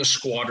 I'm in the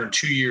squadron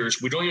 2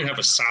 years. We don't even have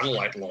a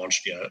satellite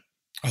launched yet.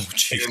 Oh,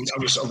 geez. And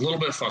I was a little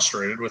bit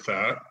frustrated with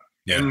that.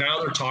 Yeah. And now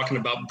they're talking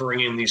about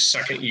bringing these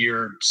second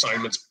year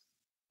assignments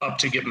up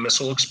to get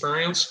missile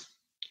experience.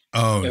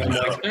 Oh, and I'm no.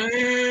 like,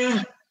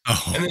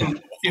 Oh. And then,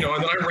 and then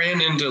I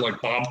ran into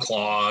like Bob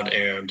Claude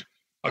and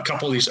a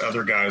couple of these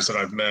other guys that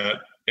I've met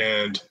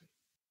and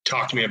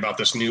talked to me about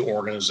this new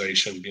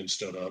organization being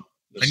stood up.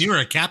 And you were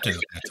a captain at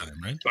that time,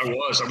 right? I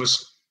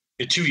was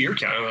a 2-year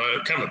captain,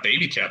 kind of a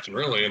baby captain,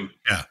 really. And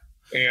yeah.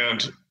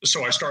 And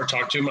so I started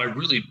talking to him.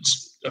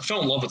 I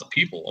fell in love with the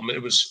people. I mean, I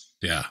was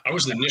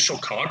the initial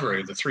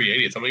cadre of the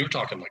 380th. I mean, you're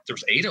talking like there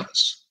was 8 of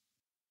us.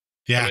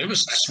 Yeah. I mean, it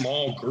was a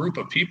small group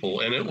of people,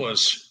 and it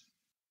was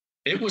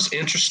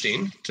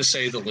interesting to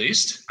say the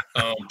least.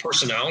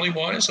 Personality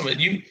wise, I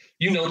mean,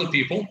 you know the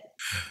people.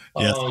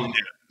 Yes.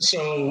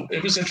 So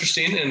it was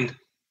interesting, and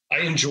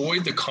I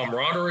enjoyed the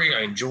camaraderie.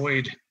 I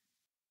enjoyed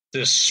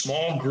this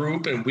small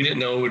group, and we didn't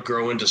know it would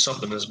grow into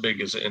something as big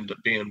as it ended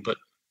up being, but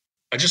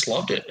I just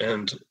loved it,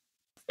 and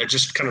I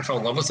just kind of fell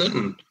in love with it.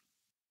 And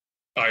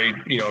I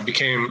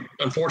became,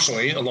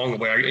 unfortunately, along the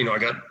way, I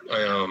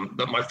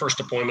got my first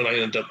deployment. I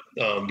ended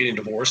up getting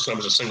divorced. And I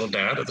was a single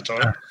dad at the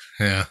time.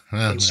 Yeah.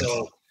 And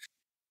so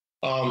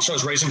I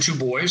was raising 2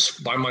 boys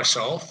by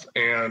myself,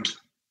 and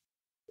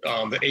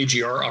the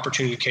AGR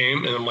opportunity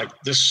came, and I'm like,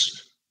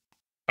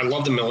 I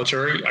love the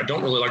military. I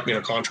don't really like being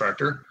a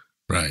contractor.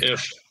 Right.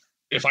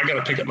 If I got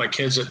to pick up my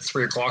kids at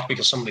 3:00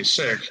 because somebody's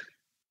sick,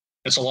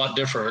 it's a lot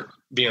different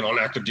being on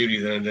active duty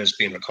than it is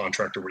being a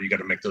contractor where you got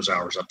to make those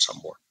hours up some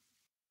more.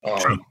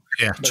 True.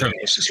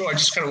 Anyways, so I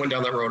just kind of went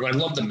down that road, and I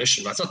loved the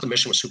mission. I thought the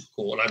mission was super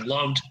cool, and I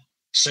loved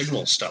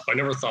signal stuff. I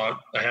never thought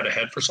I had a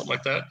head for something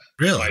like that.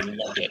 Really? I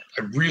loved it.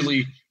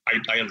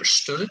 I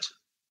understood it.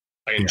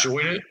 I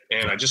enjoyed it,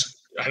 and I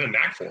had a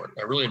knack for it.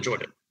 I really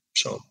enjoyed it.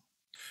 So,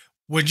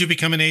 when did you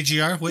become an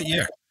AGR? What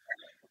year?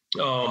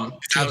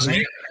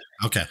 2008.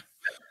 Okay.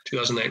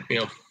 2008.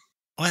 Yeah.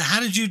 Well, how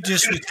did you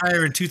just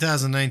retire in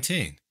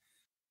 2019?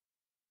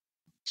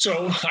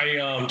 So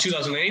I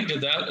 2008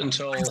 did that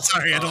until.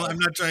 Sorry, I'm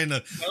not trying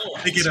to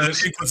make it an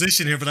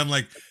inquisition here, but I'm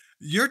like,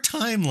 your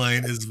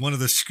timeline is one of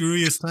the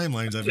screwiest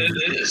timelines I've ever.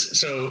 It is.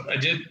 So I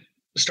did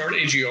start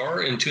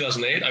AGR in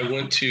 2008. I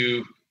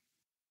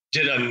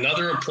did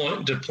another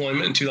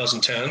deployment in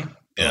 2010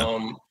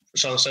 for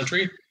Silent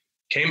Sentry.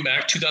 Came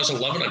back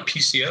 2011. I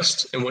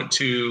PCS'd and went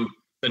to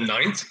the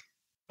 9th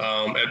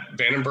at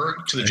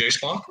Vandenberg to the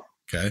J-Spot.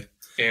 Okay.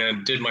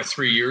 And did my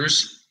 3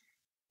 years,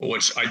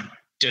 which I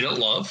didn't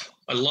love.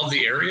 I love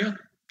the area.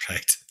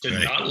 Right.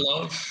 Did not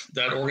love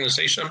that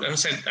organization. I'm going to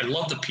say I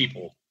love the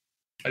people.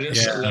 I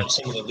didn't love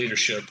some of the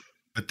leadership.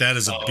 But that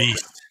is a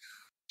beast.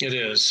 It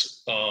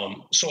is.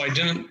 So I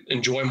didn't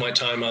enjoy my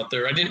time out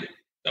there.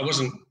 I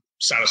wasn't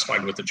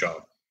satisfied with the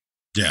job.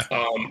 Yeah.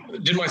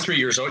 Did my 3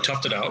 years, though. I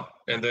toughed it out.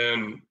 And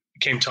then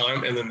came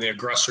time, and then the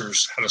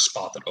aggressors had a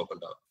spot that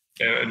opened up,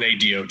 an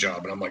ADO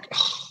job. And I'm like,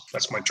 oh,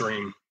 that's my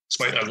dream.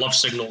 I love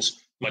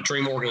signals, my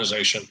dream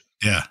organization.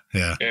 Yeah.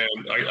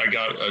 And I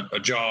got a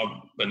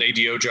job, an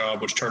ADO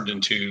job, which turned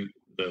into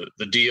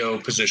the DO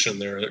position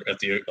there at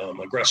the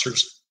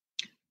aggressors.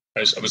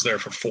 I was there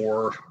for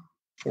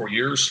four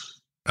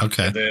years.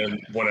 Okay. And then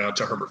went out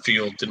to Hurlburt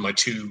Field, did my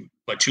two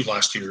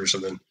last years,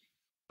 and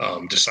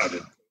then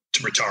decided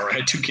to retire. I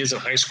had 2 kids in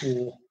high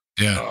school.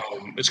 Yeah.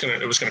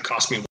 It was gonna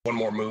cost me one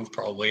more move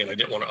probably, and I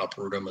didn't want to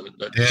uproot them.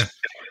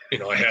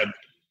 And I had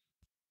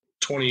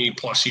 20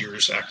 plus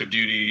years active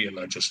duty, and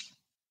I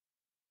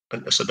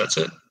said, that's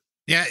it.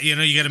 Yeah.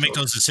 You got to make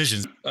those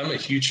decisions. I'm a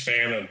huge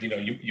fan of,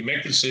 you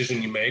make the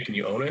decision you make and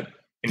you own it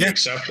and you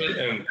accept it.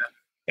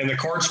 And the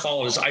cards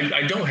fall is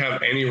I don't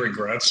have any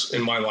regrets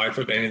in my life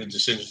of any of the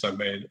decisions I've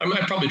made. I mean,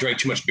 I probably drank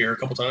too much beer a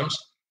couple times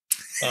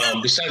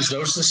besides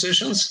those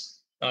decisions.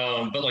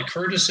 But like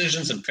career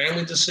decisions and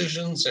family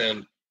decisions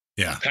and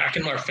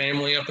packing my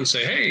family up and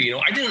say, hey,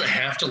 I didn't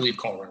have to leave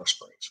Colorado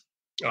Springs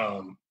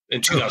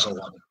in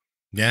 2011.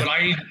 Yeah. But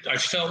I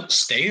felt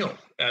stale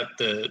at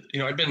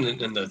I'd been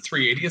in the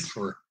 380th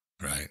for,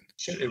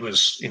 it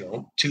was,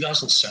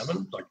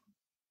 2007, like,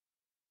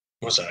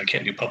 what's that? I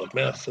can't do public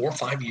math, 4 or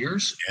 5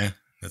 years. Yeah.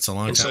 That's a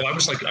long time. So I'm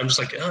just like,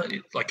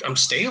 I'm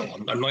stale.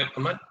 I'm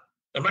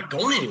not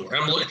going anywhere.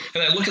 And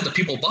I look at the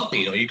people above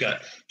me, you've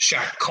got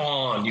Shaq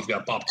Khan, you've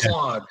got Bob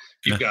Claude,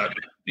 you've got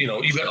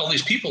all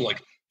these people,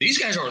 like, these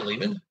guys aren't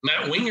leaving.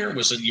 Matt Winger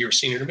was a year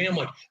senior to me. I'm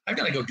like, I've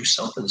got to go do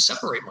something to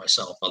separate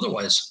myself.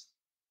 Otherwise,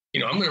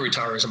 I'm going to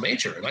retire as a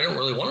major, and I don't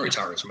really want to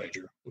retire as a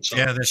major. So,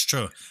 yeah, that's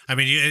true. I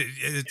mean,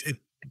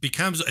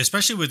 becomes,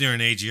 especially when you're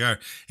an AGR,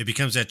 it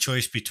becomes that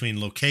choice between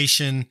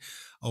location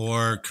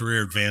or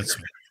career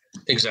advancement.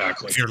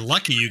 Exactly. If you're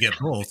lucky, you get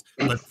both,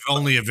 but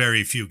only a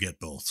very few get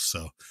both.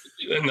 So,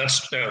 and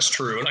that's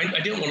true. And I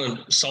didn't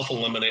want to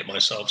self-eliminate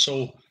myself.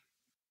 So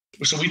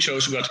we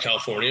chose to go out to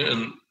California,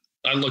 and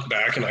I look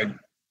back and I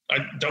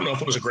don't know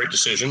if it was a great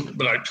decision,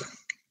 but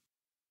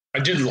I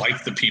did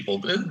like the people.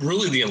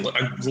 Really, I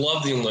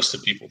love the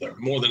enlisted people there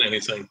more than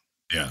anything.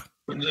 Yeah.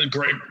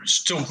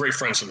 Still great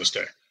friends to this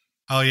day.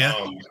 Oh yeah.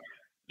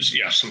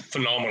 Some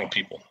phenomenal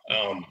people.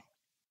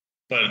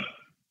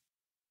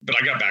 But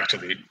I got back to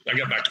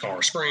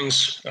Colorado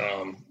Springs,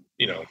 hang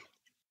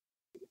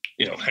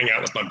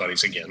out with my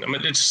buddies again. I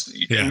mean,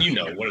 and you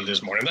know what it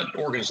is, Martin. That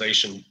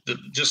organization,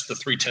 just the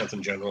 310th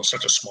in general, is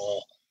such a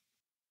small,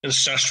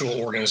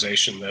 ancestral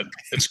organization that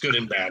it's good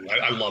and bad.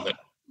 I love it.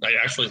 I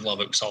actually love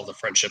it because all the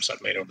friendships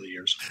I've made over the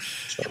years.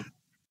 So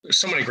there's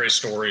so many great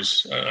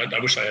stories. I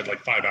wish I had like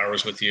 5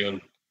 hours with you,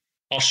 and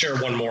I'll share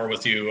one more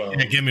with you.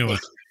 Give me one.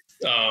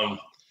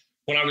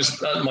 When I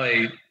was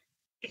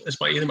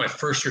either my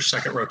first or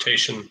second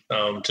rotation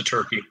to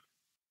Turkey,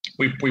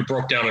 we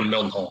broke down in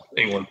Mildenhall,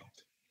 England.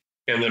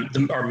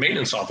 And our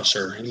maintenance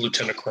officer,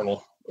 Lieutenant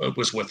Colonel,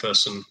 was with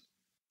us, and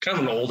kind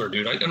of an older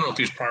dude. I don't know if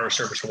he was prior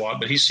service or what,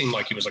 but he seemed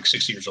like he was like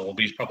 60 years old.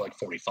 He's probably like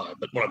 45.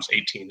 But when I was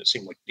 18, it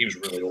seemed like he was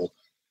really old.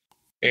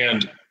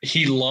 And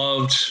he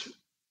loved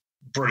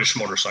British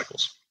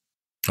motorcycles.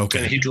 Okay.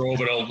 And he drove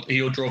an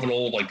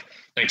old like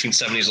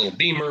 1970s little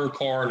Beamer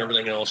car and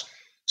everything else.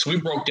 So we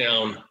broke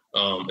down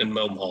in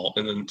Mildenhall.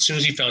 And then as soon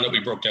as he found out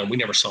we broke down, we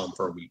never saw him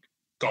for a week.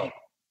 Gone.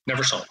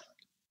 Never saw him.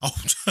 Oh,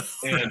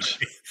 and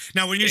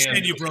now when you're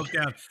saying you broke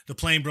down, the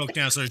plane broke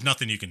down, so there's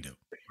nothing you can do,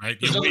 right?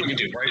 There's nothing we can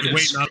do, right? You're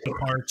waiting out the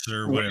parts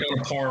or whatever. Waiting on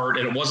a part,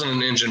 and it wasn't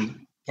an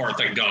engine part,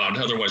 thank God.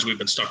 Otherwise, we've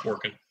been stuck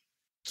working.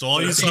 So all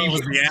you saw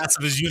was the ass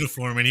of his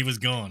uniform, and he was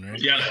gone, right?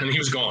 Yeah, and he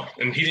was gone,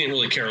 and he didn't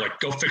really care. Like,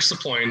 go fix the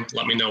plane.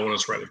 Let me know when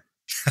it's ready.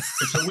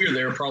 So we were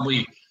there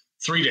probably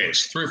 3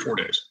 or 4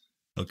 days.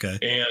 Okay.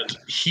 And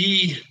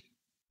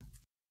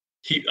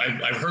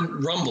I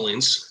heard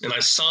rumblings, and I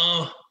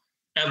saw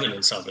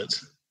evidence of it.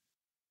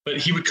 But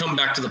he would come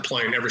back to the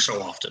plane every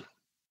so often.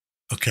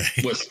 Okay.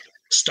 With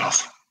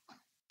stuff.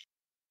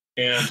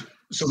 And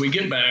so we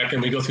get back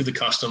and we go through the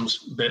customs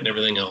bit and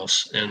everything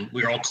else, and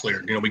we're all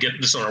cleared. We get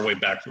this on our way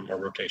back from our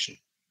rotation.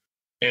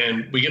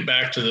 And we get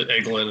back to the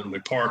Eglin and we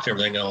park and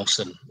everything else,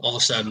 and all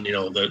of a sudden,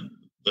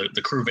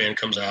 the crew van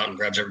comes out and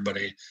grabs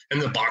everybody,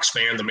 and the box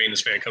van, the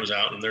maintenance van comes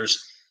out, and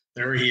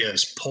there he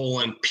is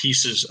pulling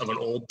pieces of an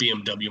old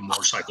BMW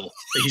motorcycle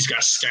that he's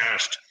got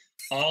stashed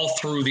all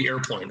through the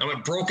airplane. I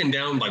mean, broken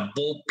down by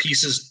bolt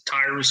pieces,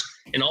 tires,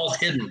 and all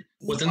hidden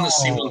within the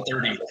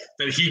C-130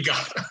 that he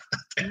got.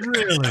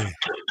 Really?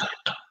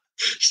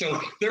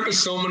 So there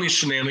was so many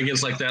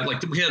shenanigans like that.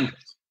 Like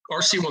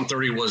our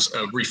C-130 was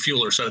a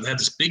refueler, so it had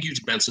this big,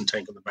 huge Benson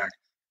tank in the back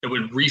that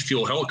would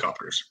refuel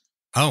helicopters.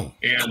 Oh,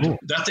 and cool.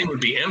 That thing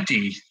would be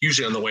empty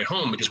usually on the way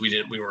home because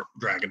we weren't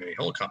dragging any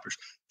helicopters.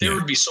 There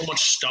would be so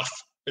much stuff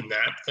in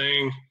that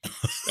thing,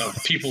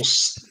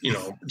 people's,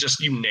 just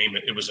you name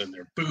it, it was in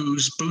there.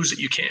 Booze that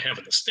you can't have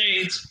in the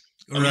States.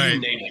 Right. You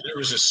name it. There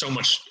was just so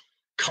much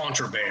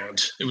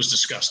contraband. It was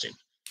disgusting.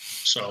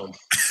 So,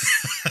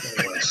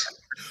 anyways,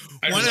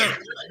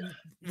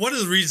 one of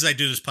the reasons I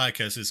do this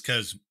podcast is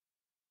because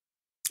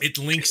it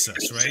links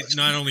us, right?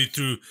 Not only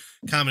through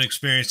common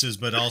experiences,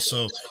 but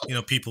also,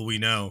 people we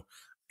know.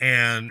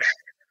 And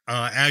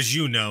as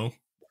you know,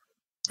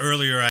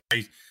 earlier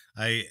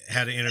I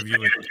had an interview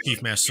with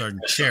Chief Master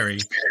Sergeant Cherry,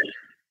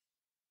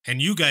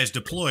 and you guys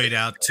deployed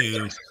out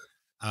to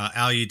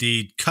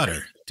Al-Udeid,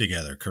 Qatar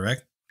together,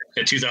 correct?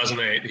 In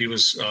 2008, I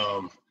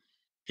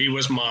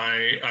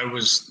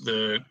was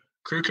the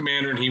crew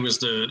commander, and he was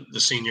the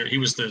senior. He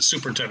was the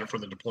superintendent for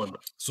the deployment.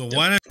 So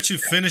why don't you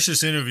finish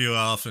this interview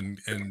off and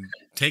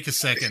take a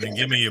second and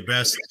give me your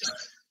best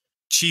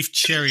Chief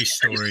Cherry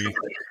story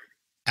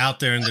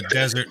out there in the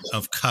desert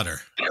of Qatar?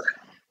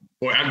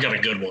 Boy, I've got a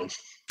good one.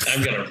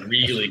 I've got a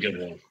really good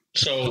one.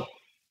 So,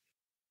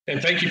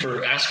 and thank you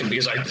for asking,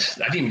 because I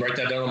didn't even write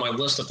that down on my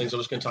list of things I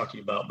was going to talk to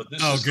you about. But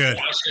this is good.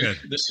 Classic.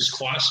 Good. This is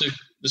classic.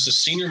 This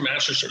is Senior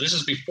Master Sergeant. This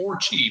is before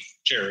Chief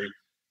Cherry.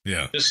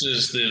 Yeah. This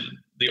is the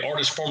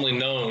artist formerly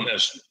known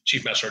as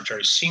Chief Master Sergeant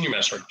Cherry, Senior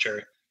Master Sergeant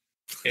Cherry.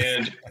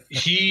 And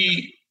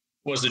he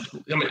was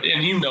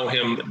and you know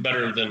him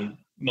better than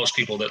most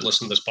people that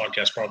listen to this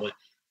podcast probably,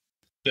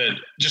 that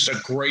just a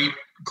great,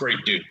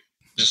 great dude.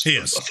 Just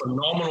a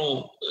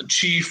phenomenal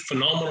chief,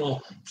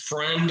 phenomenal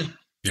friend.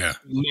 Yeah.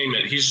 Name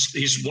it.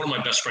 He's one of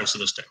my best friends to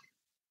this day.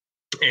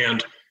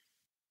 And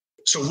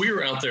so we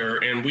were out there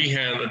and we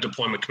had a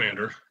deployment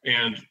commander,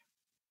 and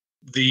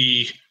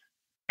the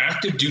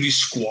active duty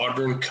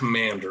squadron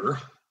commander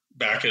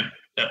back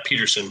at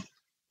Peterson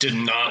did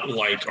not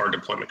like our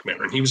deployment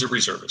commander. And he was a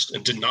reservist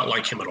and did not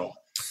like him at all.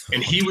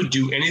 And he would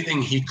do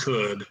anything he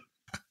could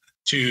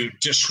to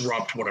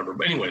disrupt whatever.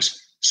 But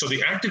anyways, so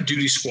the active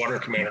duty squadron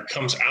commander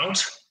comes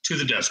out to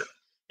the desert,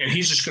 and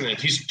he's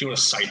doing a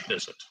site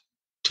visit,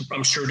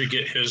 I'm sure, to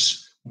get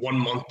his 1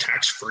 month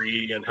tax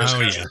free and his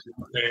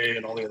pay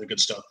and all the other good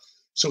stuff.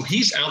 So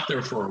he's out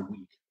there for a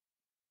week.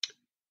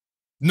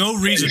 No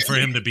reason for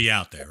him to be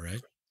out there,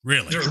 right?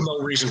 Really? There's no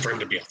reason for him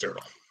to be out there at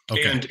all.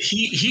 Okay. And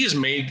he has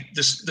made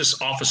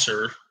this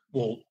officer,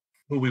 who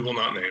we will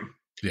not name.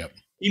 Yep.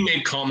 He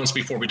made comments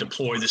before we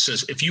deploy that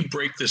says, if you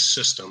break this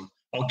system,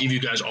 I'll give you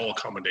guys all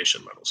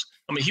accommodation medals.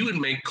 I mean, he would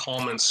make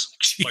comments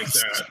like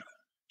that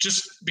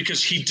just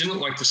because he didn't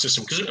like the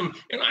system.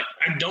 And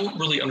I don't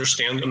really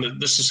understand, and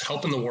this is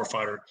helping the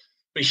warfighter,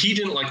 but he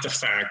didn't like the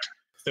fact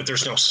that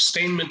there's no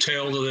sustainment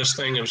tail to this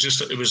thing. It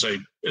was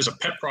a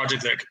pet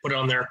project that I could put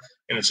on there,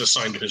 and it's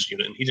assigned to his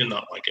unit, and he did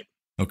not like it.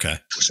 Okay.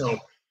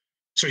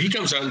 So he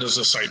comes out and does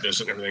a site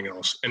visit and everything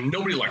else, and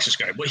nobody likes this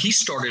guy. But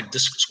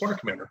this squadron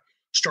commander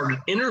started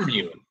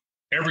interviewing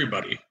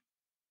everybody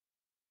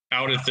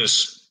out at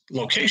this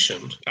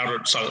location, out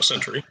at Silent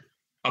Sentry,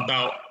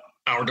 about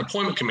our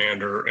deployment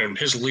commander and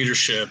his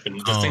leadership and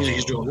the things that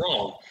he's doing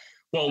wrong.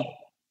 Well,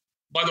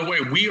 by the way,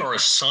 we are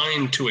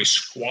assigned to a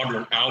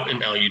squadron out in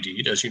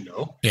LUD, as you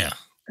know. Yeah.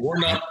 We're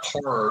not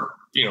we're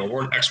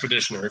an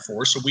expeditionary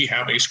force, so we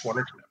have a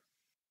squadron commander.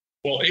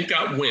 Well, it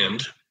got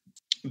wind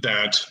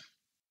that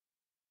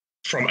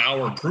from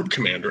our group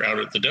commander out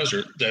at the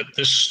desert that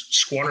this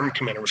squadron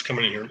commander was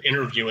coming in here and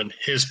interviewing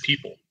his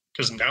people,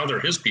 because now they're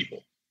his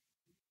people.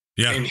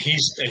 Yeah. And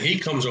he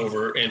comes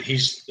over and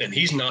he's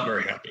not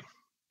very happy.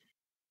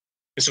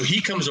 And so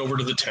he comes over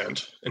to the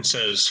tent and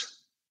says,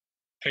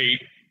 hey,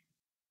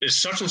 is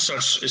such and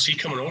such, is he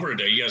coming over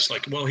today? Yes.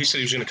 He said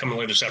he was going to come in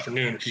late this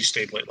afternoon. He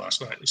stayed late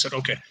last night. He said,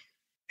 okay.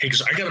 Hey,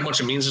 because I got a bunch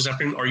of meetings this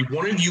afternoon. Are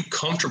one of you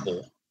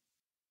comfortable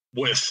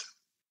with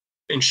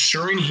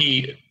ensuring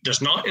he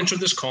does not enter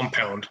this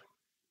compound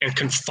and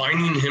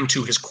confining him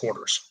to his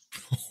quarters?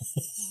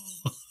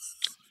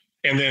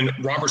 And then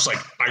Robert's like,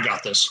 I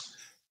got this.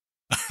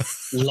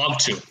 Love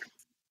to.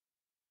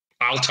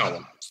 I'll tell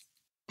him.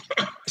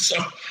 So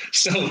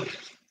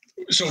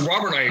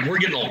Robert and I, we're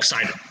getting all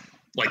excited.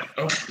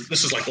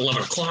 This is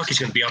 11 o'clock. He's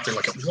going to be out there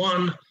at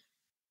 1.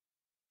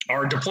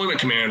 Our deployment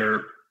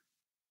commander,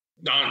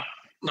 not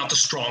the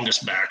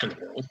strongest back in the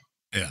world.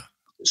 Yeah.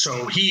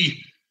 So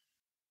he's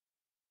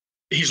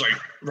like,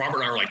 Robert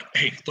and I are like,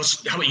 hey,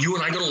 how about you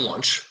and I go to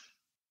lunch?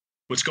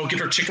 Let's go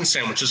get our chicken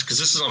sandwiches, because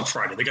this is on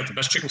Friday. They got the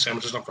best chicken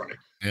sandwiches on Friday.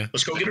 Yeah.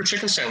 Let's go get our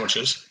chicken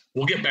sandwiches.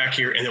 We'll get back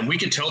here, and then we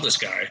can tell this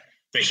guy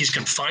that he's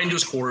confined to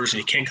his quarters and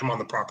he can't come on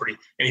the property,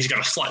 and he's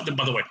got to fly.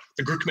 By the way,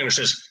 the group commander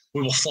says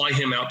we will fly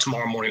him out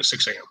tomorrow morning at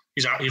 6 a.m.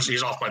 He's out.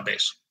 He's off my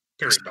base.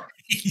 Period.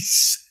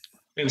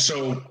 And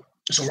so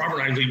Robert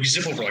and I, we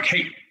zip over like,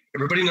 hey,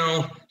 everybody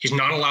know he's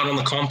not allowed on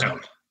the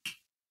compound.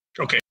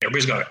 Okay,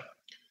 everybody's got it.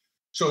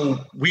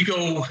 So we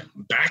go over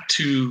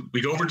to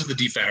the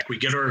DFAC. We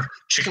get our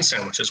chicken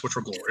sandwiches, which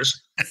were glorious.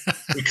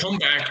 We come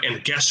back,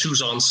 and guess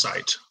who's on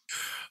site?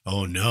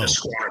 Oh no! The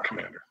squadron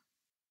commander.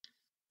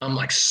 I'm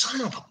like,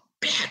 son of a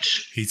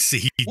bitch.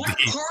 What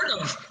part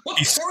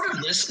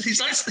of this?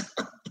 He's like,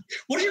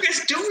 what are you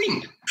guys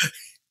doing?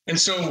 And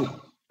so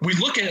we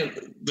look at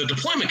the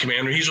deployment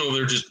commander. He's over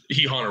there just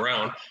hee-hawing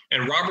around.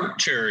 And Robert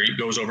Cherry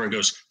goes over and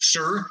goes,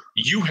 sir,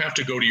 you have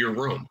to go to your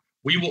room.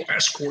 We will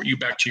escort you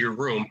back to your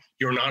room.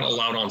 You're not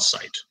allowed on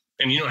site.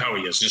 And you know how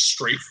he is, just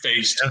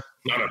straight-faced,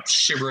 not a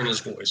shiver in his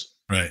voice.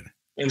 Right.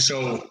 And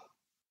so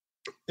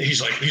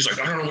he's like,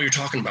 I don't know what you're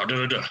talking about.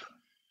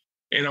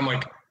 And I'm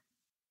like,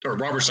 or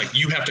Robert's like,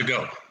 you have to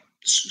go.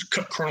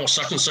 Colonel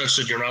such and such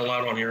said you're not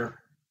allowed on here.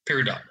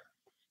 Period.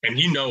 And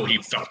he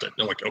felt it.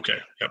 They're like, okay,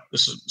 yep,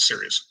 this is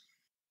serious.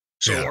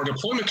 So our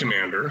deployment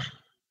commander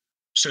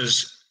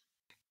says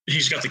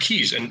he's got the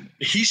keys, and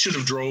he should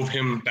have drove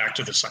him back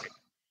to the site.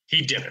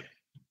 He didn't.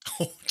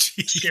 Oh,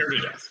 geez. Scared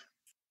to death.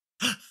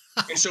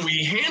 And so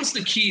he hands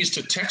the keys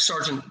to Tech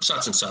Sergeant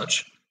such and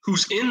such,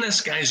 who's in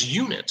this guy's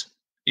unit.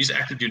 He's an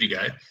active duty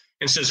guy,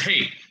 and says,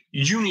 hey,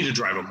 you need to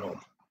drive him home.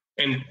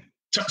 And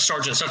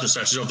Sergeant such and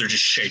such is over there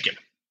just shaking.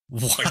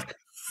 What?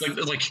 I'm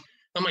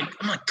like,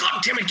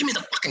 God damn it, give me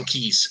the fucking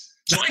keys.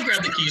 So I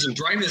grab the keys and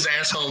drive his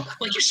ass home. I'm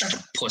like, you're such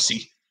a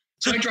pussy.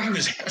 So I drive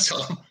his ass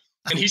home,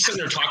 and he's sitting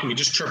there talking to me,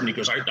 just chirping. He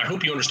goes, I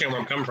hope you understand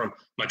where I'm coming from. I'm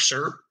like,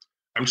 sir,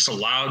 I'm just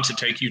allowed to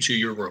take you to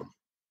your room.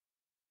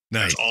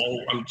 Nice. That's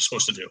all I'm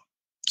supposed to do.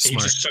 And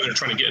he's just sitting there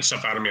trying to get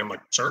stuff out of me. I'm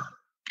like, sir,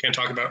 can't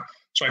talk about it.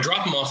 So I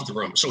drop him off at the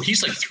room. So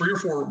he's like 3 or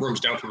 4 rooms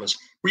down from us.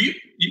 Were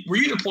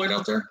you deployed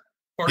out there?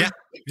 Yeah.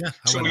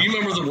 So you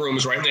remember the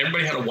rooms, right? And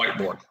everybody had a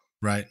whiteboard.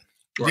 Right.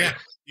 Yeah.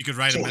 You could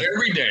write them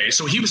every day.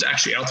 So he was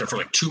actually out there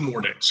for 2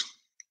 more days.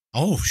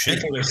 Oh,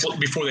 shit.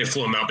 Before they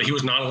flew him out, but he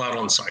was not allowed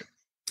on site.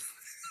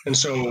 And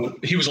so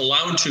he was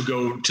allowed to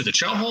go to the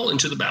chow hall and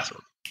to the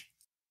bathroom.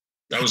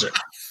 That was it.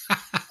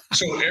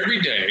 So every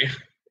day,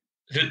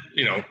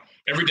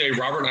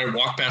 Robert and I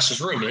walked past his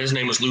room, and his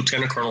name was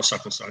Lieutenant Colonel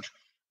such and such.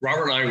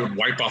 Robert and I would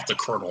wipe off the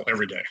colonel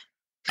every day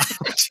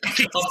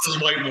off his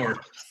whiteboard,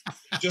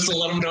 just to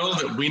let him know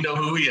that we know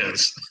who he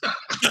is.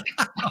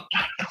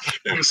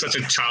 It was such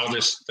a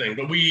childish thing,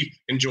 but we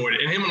enjoyed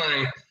it. And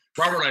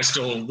Robert and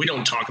I we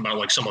don't talk about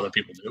like some other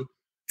people do.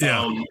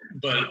 Yeah.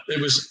 But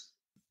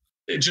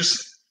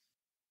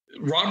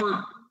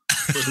Robert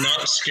was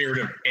not scared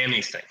of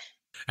anything.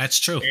 That's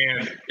true.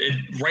 And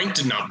rank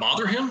did not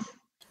bother him.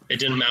 It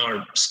didn't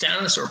matter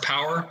status or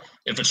power.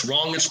 If it's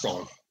wrong, it's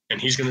wrong.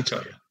 And he's going to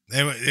tell you.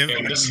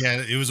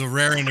 It was a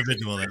rare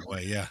individual that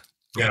way. Yeah.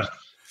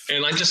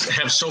 And I just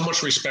have so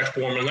much respect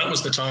for him. And that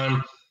was the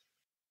time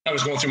I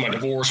was going through my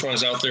divorce when I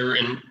was out there.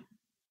 And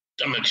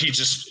I mean, he's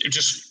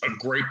just a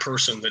great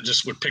person that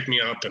just would pick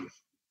me up. And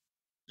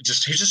he's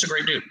just a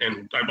great dude.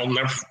 And I'll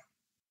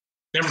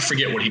never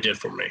forget what he did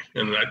for me.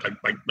 And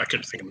I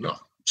couldn't think of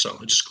enough. So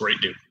just a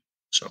great dude.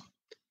 So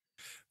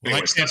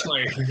anyways, that's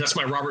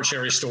my Robert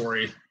Cherry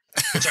story,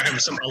 which I have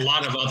a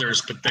lot of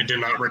others, but they did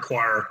not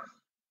require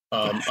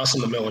us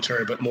in the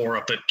military, but more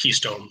up at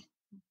Keystone.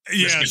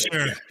 Yeah,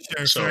 sure.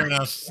 So, fair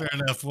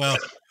enough. Well,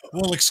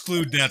 we'll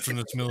exclude that from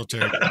this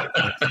military.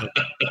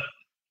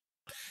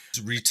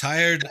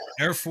 Retired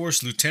Air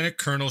Force Lieutenant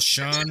Colonel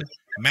Sean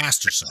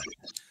Masterson.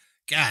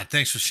 God,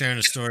 thanks for sharing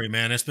the story,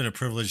 man. It's been a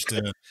privilege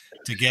to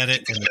get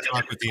it and to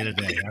talk with you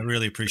today. I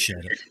really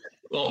appreciate it.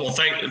 Well,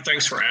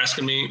 thanks for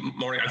asking me,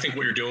 Marty. I think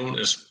what you're doing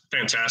is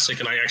fantastic,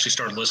 and I actually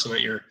started listening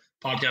to your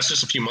podcast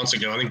just a few months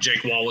ago. I think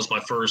Jake Wall was my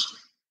first,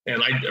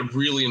 and I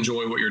really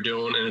enjoy what you're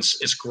doing, and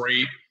it's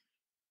great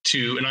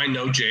to, and I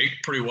know Jake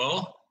pretty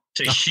well,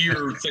 to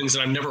hear things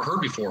that I've never heard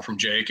before from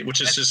Jake,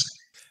 which is just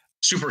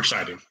super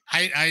exciting.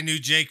 I knew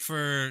Jake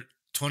for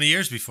 20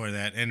 years before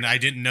that, and I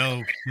didn't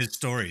know his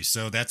story,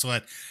 so that's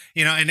what,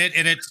 and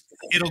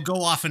it'll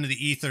go off into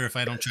the ether if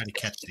I don't try to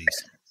catch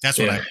these. That's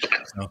what I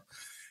so.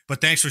 But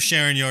thanks for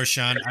sharing yours,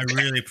 Sean. I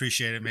really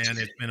appreciate it, man.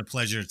 It's been a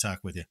pleasure to talk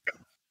with you.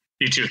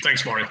 You too.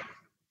 Thanks, Marty.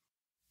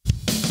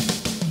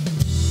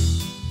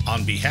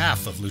 On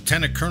behalf of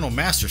Lieutenant Colonel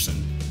Masterson,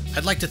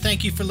 I'd like to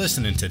thank you for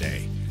listening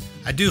today.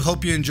 I do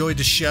hope you enjoyed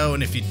the show,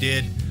 and if you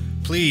did,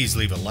 please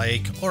leave a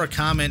like or a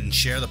comment and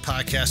share the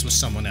podcast with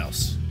someone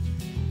else.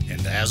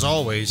 And as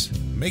always,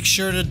 make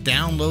sure to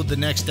download the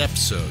next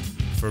episode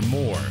for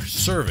more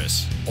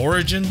service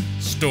origin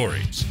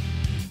stories.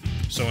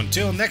 So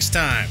until next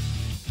time,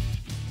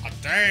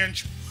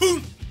 Dance.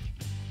 Hoot!